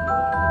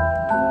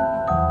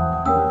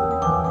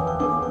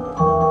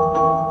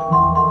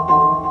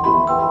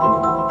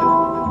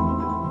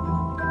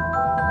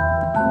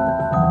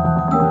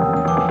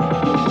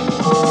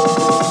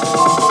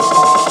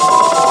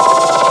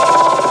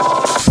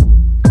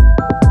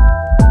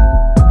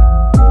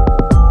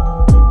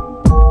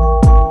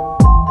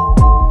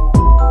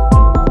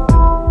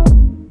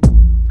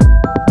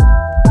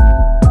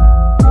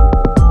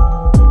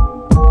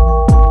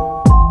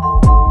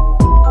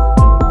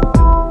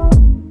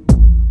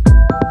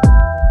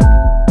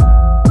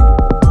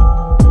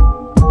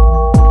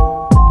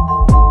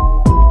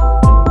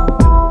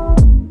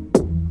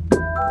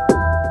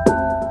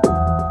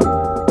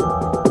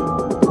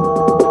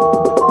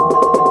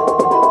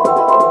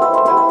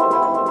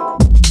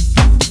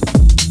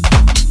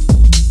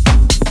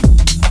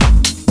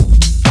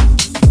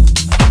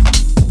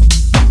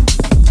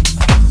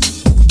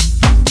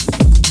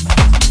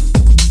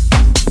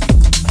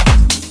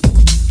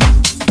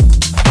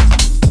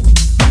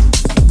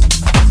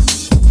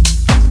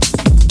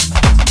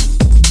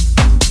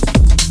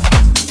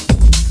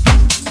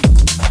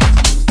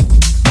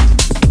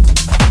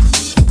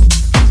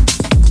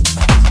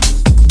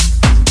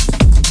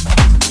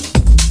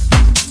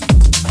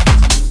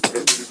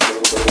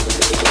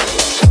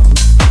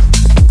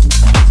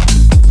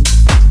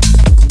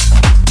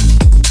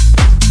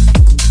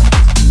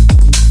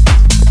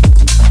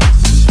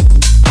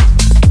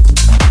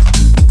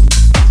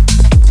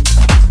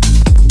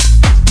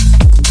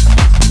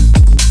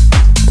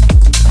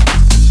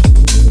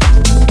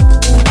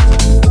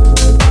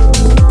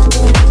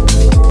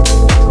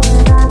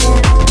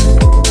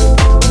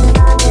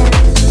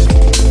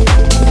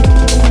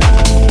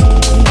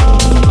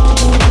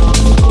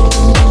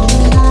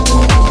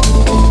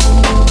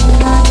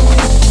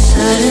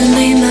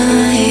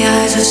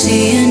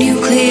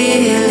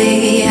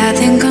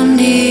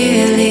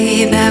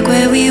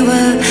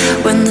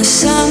 when the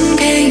sun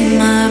came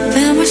up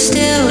and we're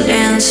still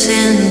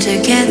dancing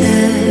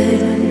together.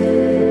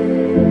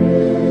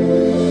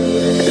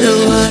 The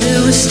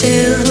water was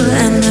still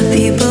and the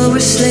people were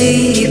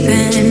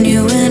sleeping.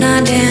 You and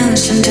I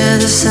dancing to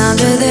the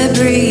sound of their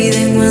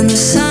breathing. When the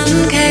sun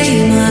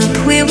came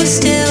up, we were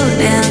still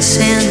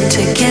dancing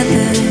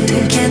together,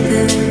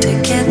 together,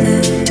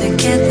 together,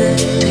 together,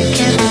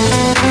 together.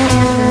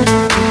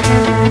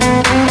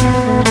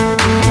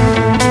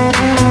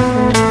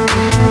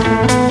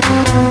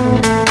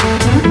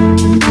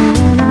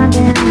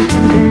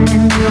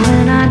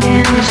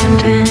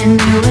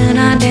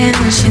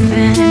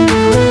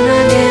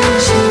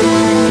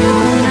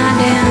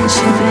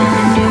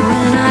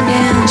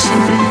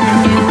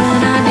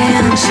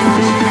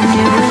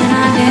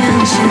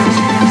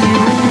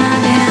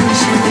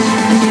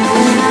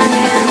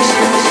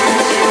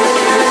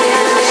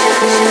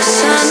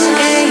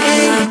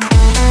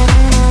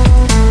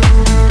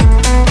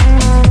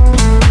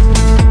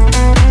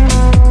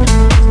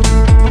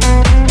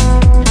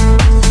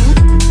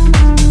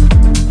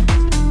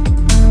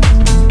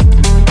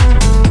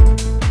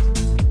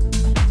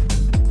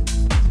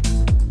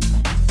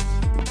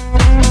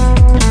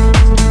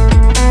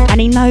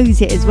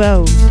 It as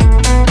well.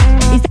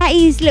 Is that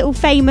his little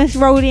famous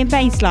rolling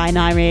bass line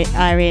I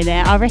hear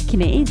there? I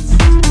reckon it is.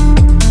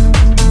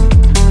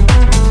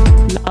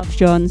 Love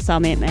John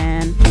Summit,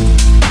 man.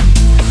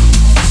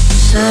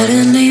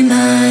 Suddenly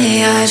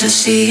my eyes are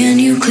seeing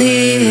you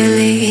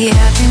clearly.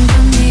 I think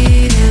I'm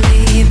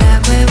nearly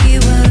back where we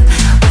were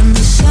when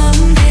the sun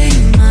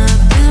came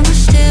up and we're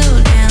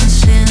still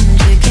dancing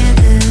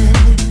together.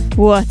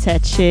 What a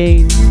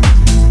tune.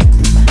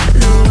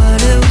 The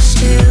water was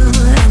still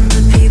and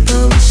the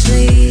people were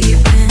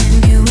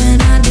sleeping. You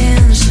and I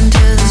dancing to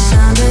the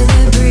sound of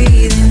their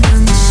breathing.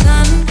 When the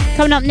sun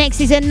Coming up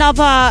next is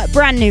another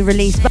brand new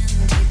release.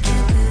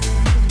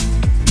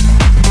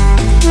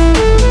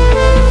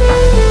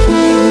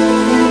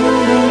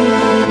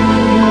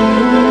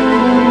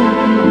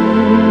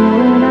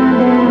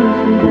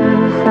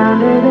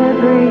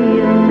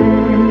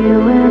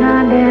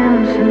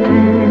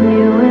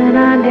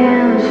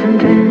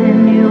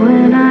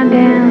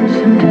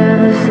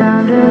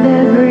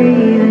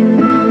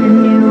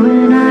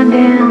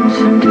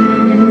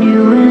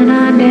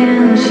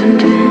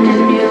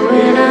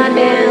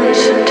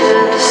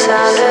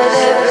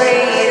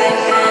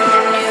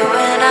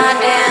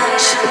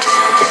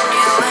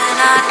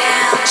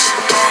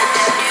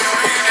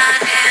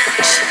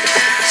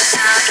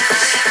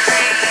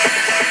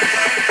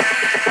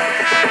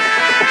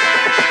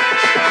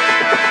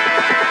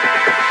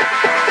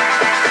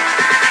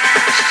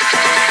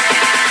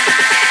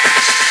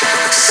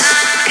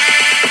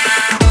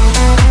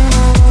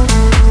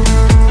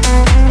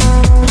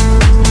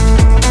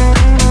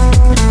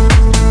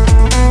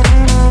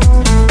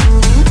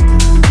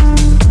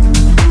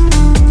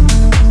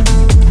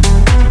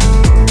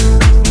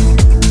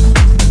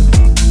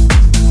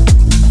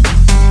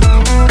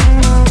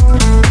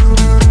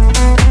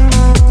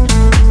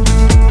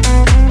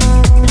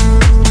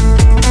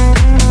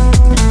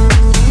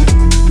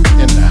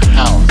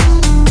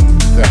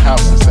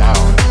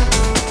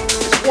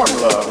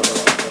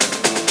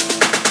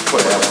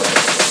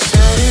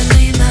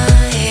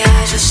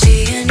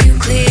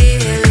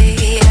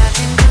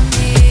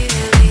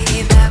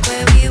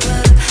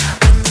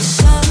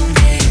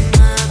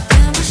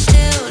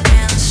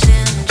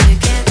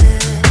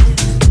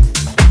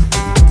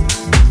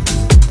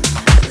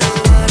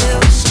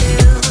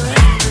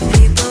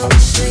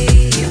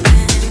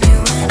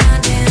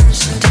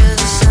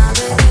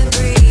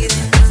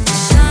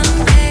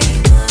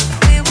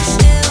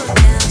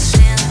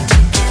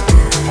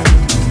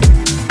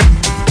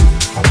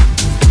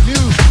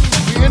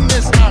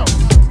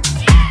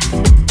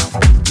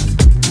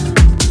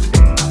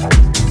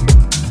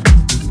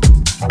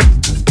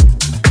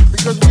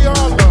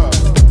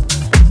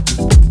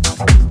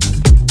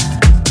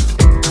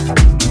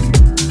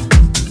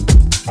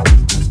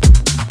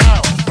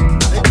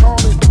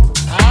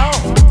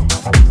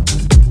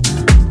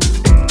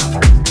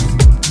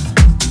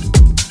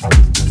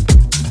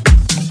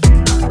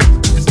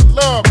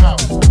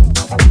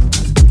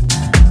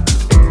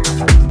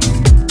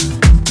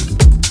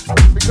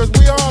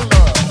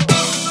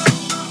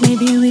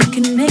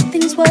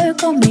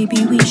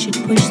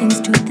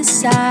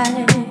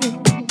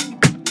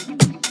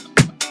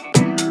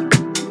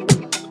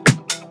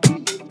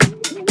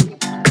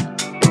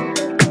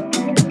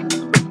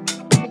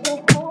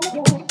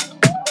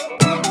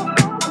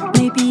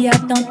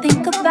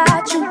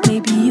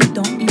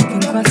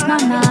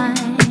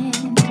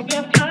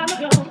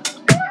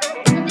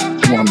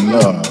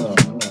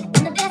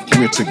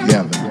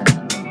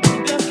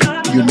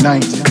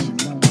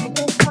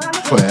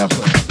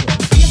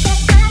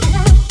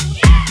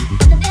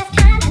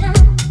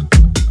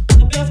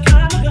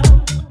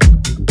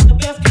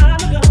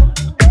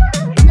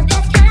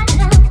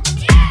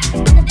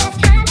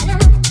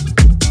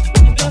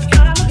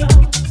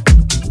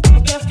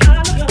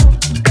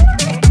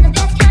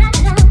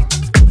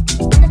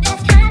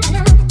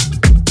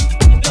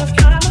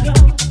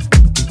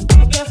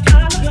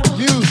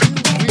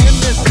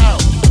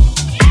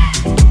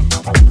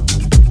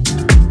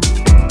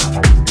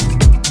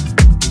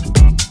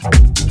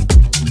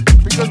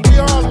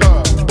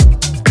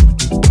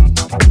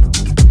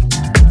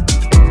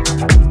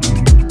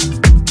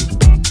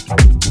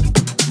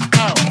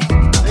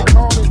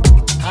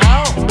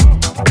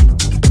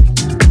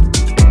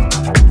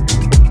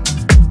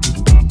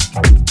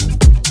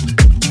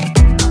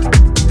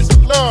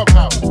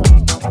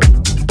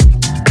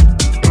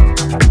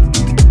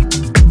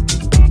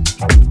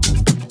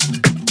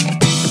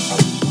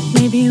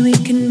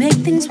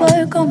 things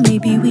work, or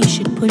maybe we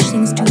should push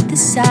things to the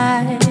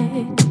side.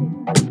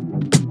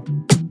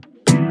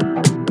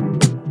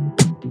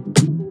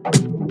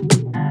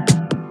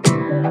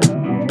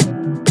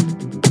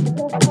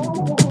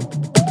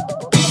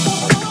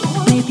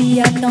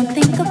 Maybe I don't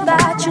think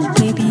about you,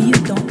 maybe you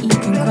don't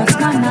even cross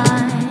my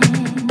mind.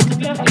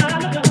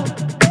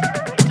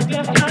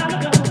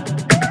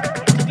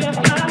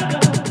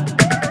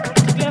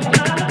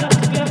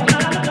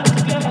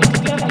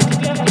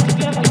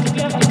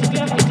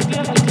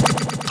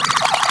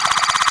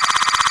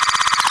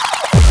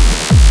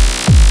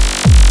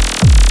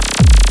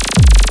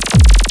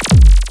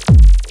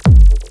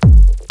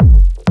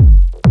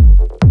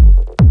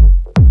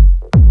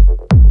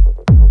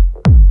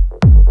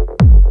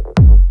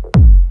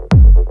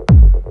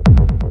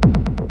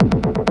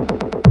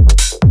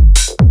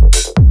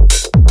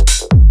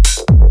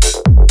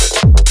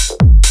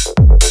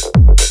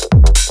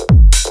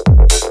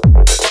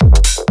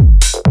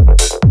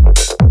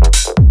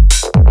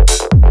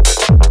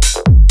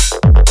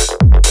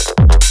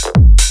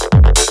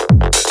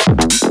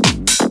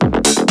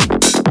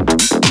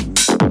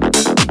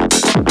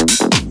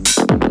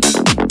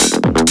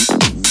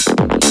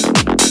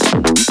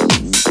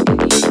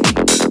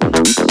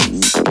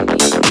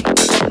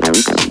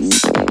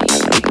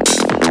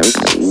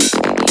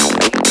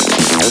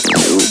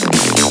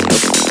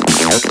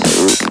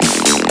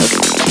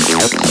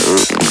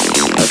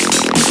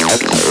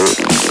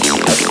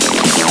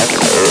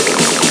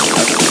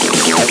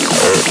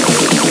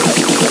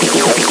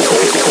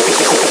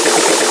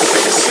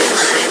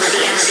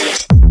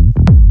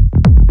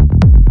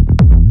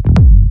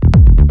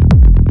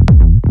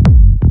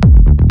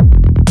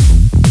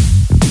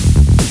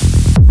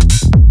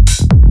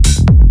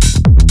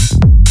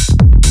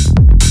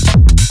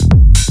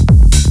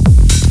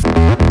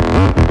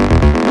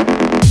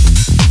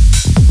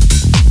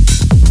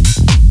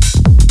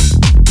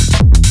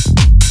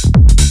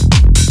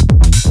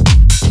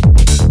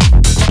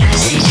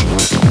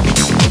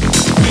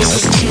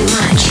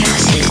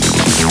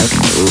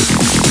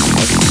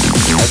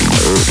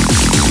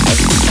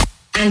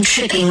 I'm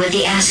tripping with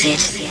the acid.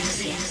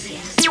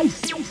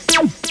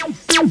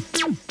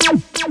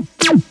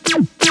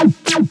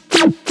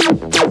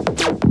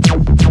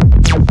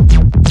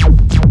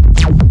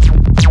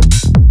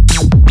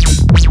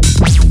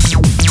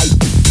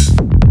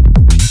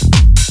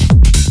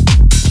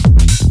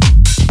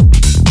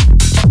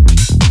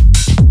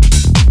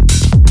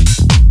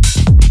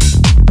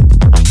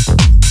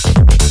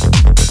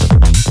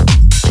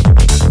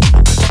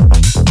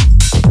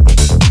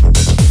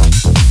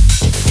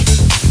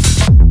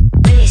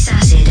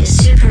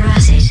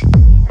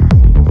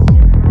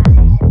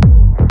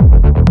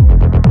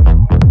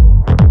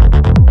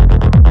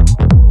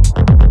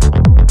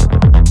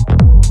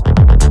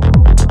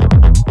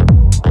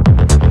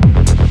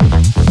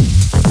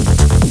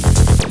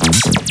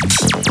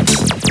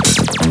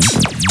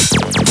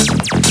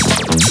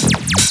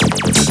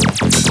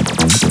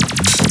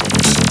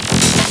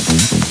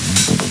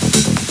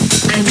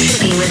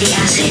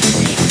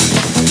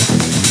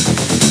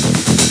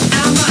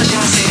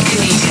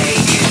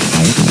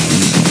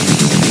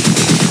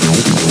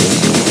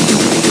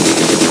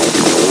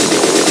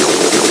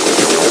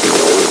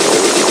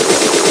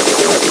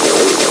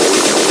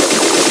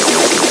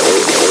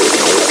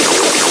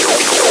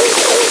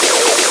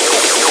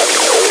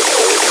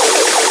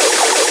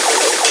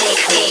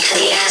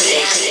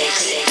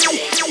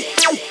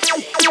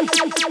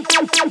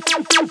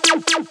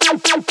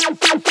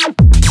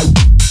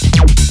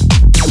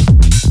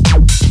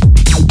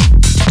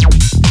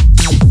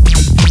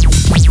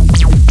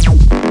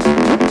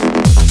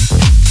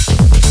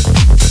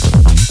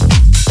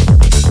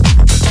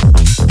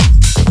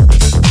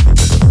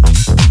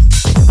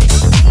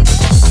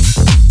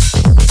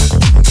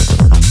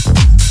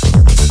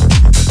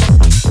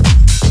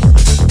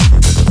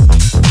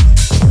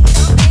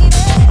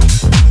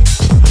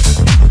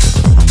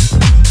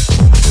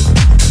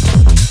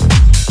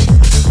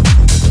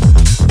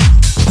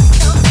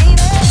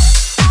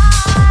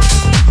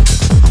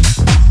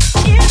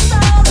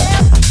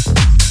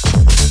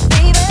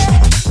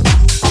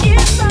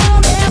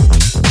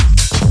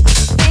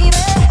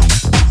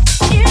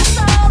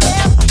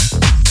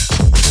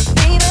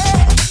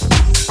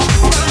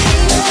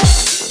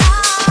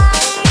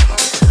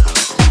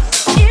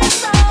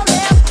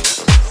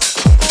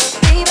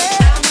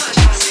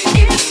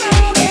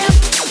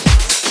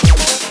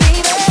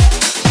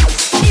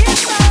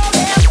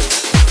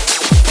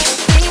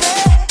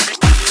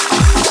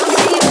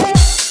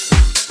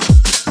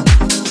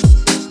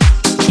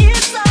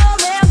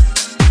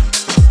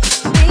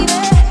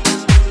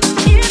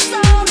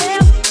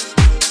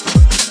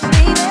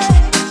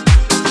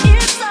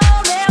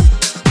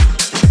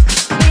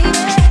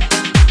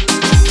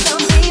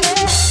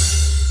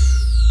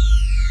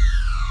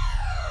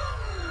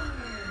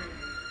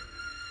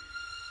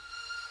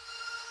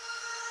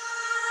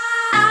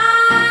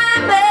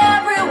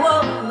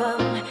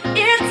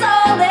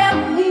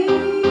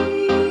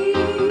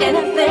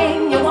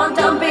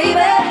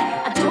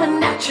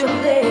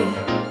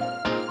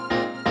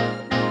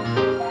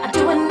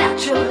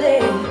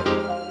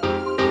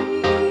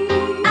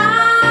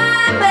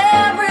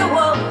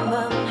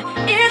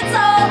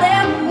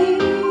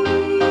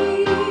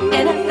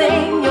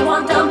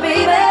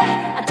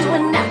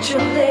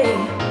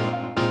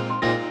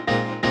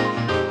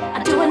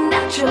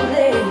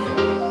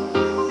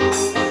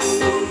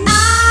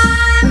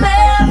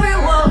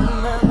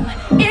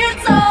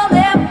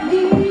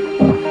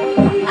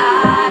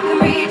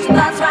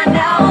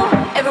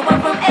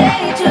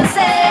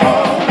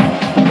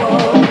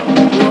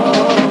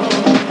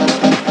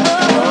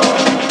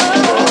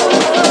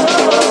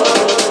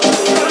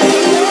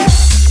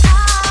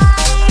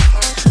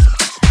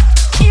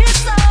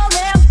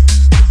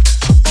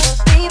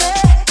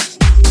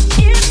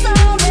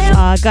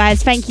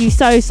 guys, thank you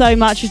so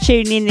much for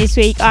tuning in this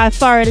week. I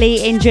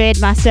thoroughly enjoyed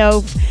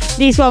myself.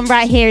 This one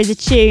right here is a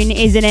tune,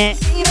 isn't it?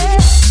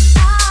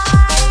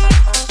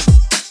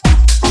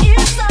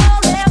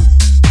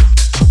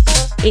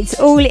 It's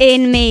All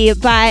In Me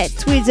by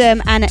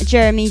Twism and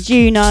Jeremy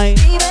Juno.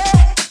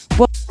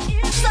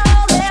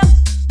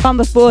 One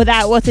before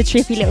that, what a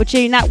trippy little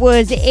tune that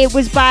was. It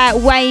was by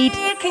Wade,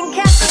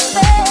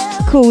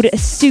 called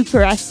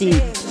Super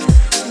Acid.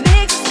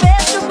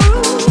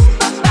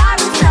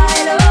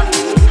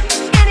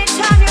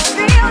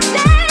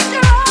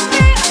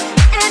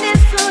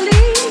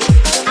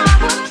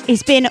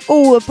 It's been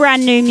all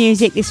brand new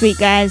music this week,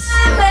 guys.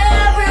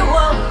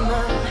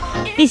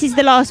 This is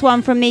the last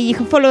one from me. You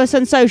can follow us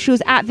on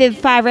socials at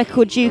Vivify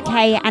Records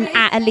UK and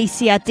at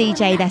Alicia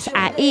DJ. That's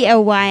at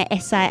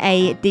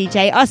ELYSIA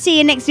DJ. I'll see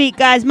you next week,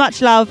 guys.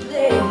 Much love.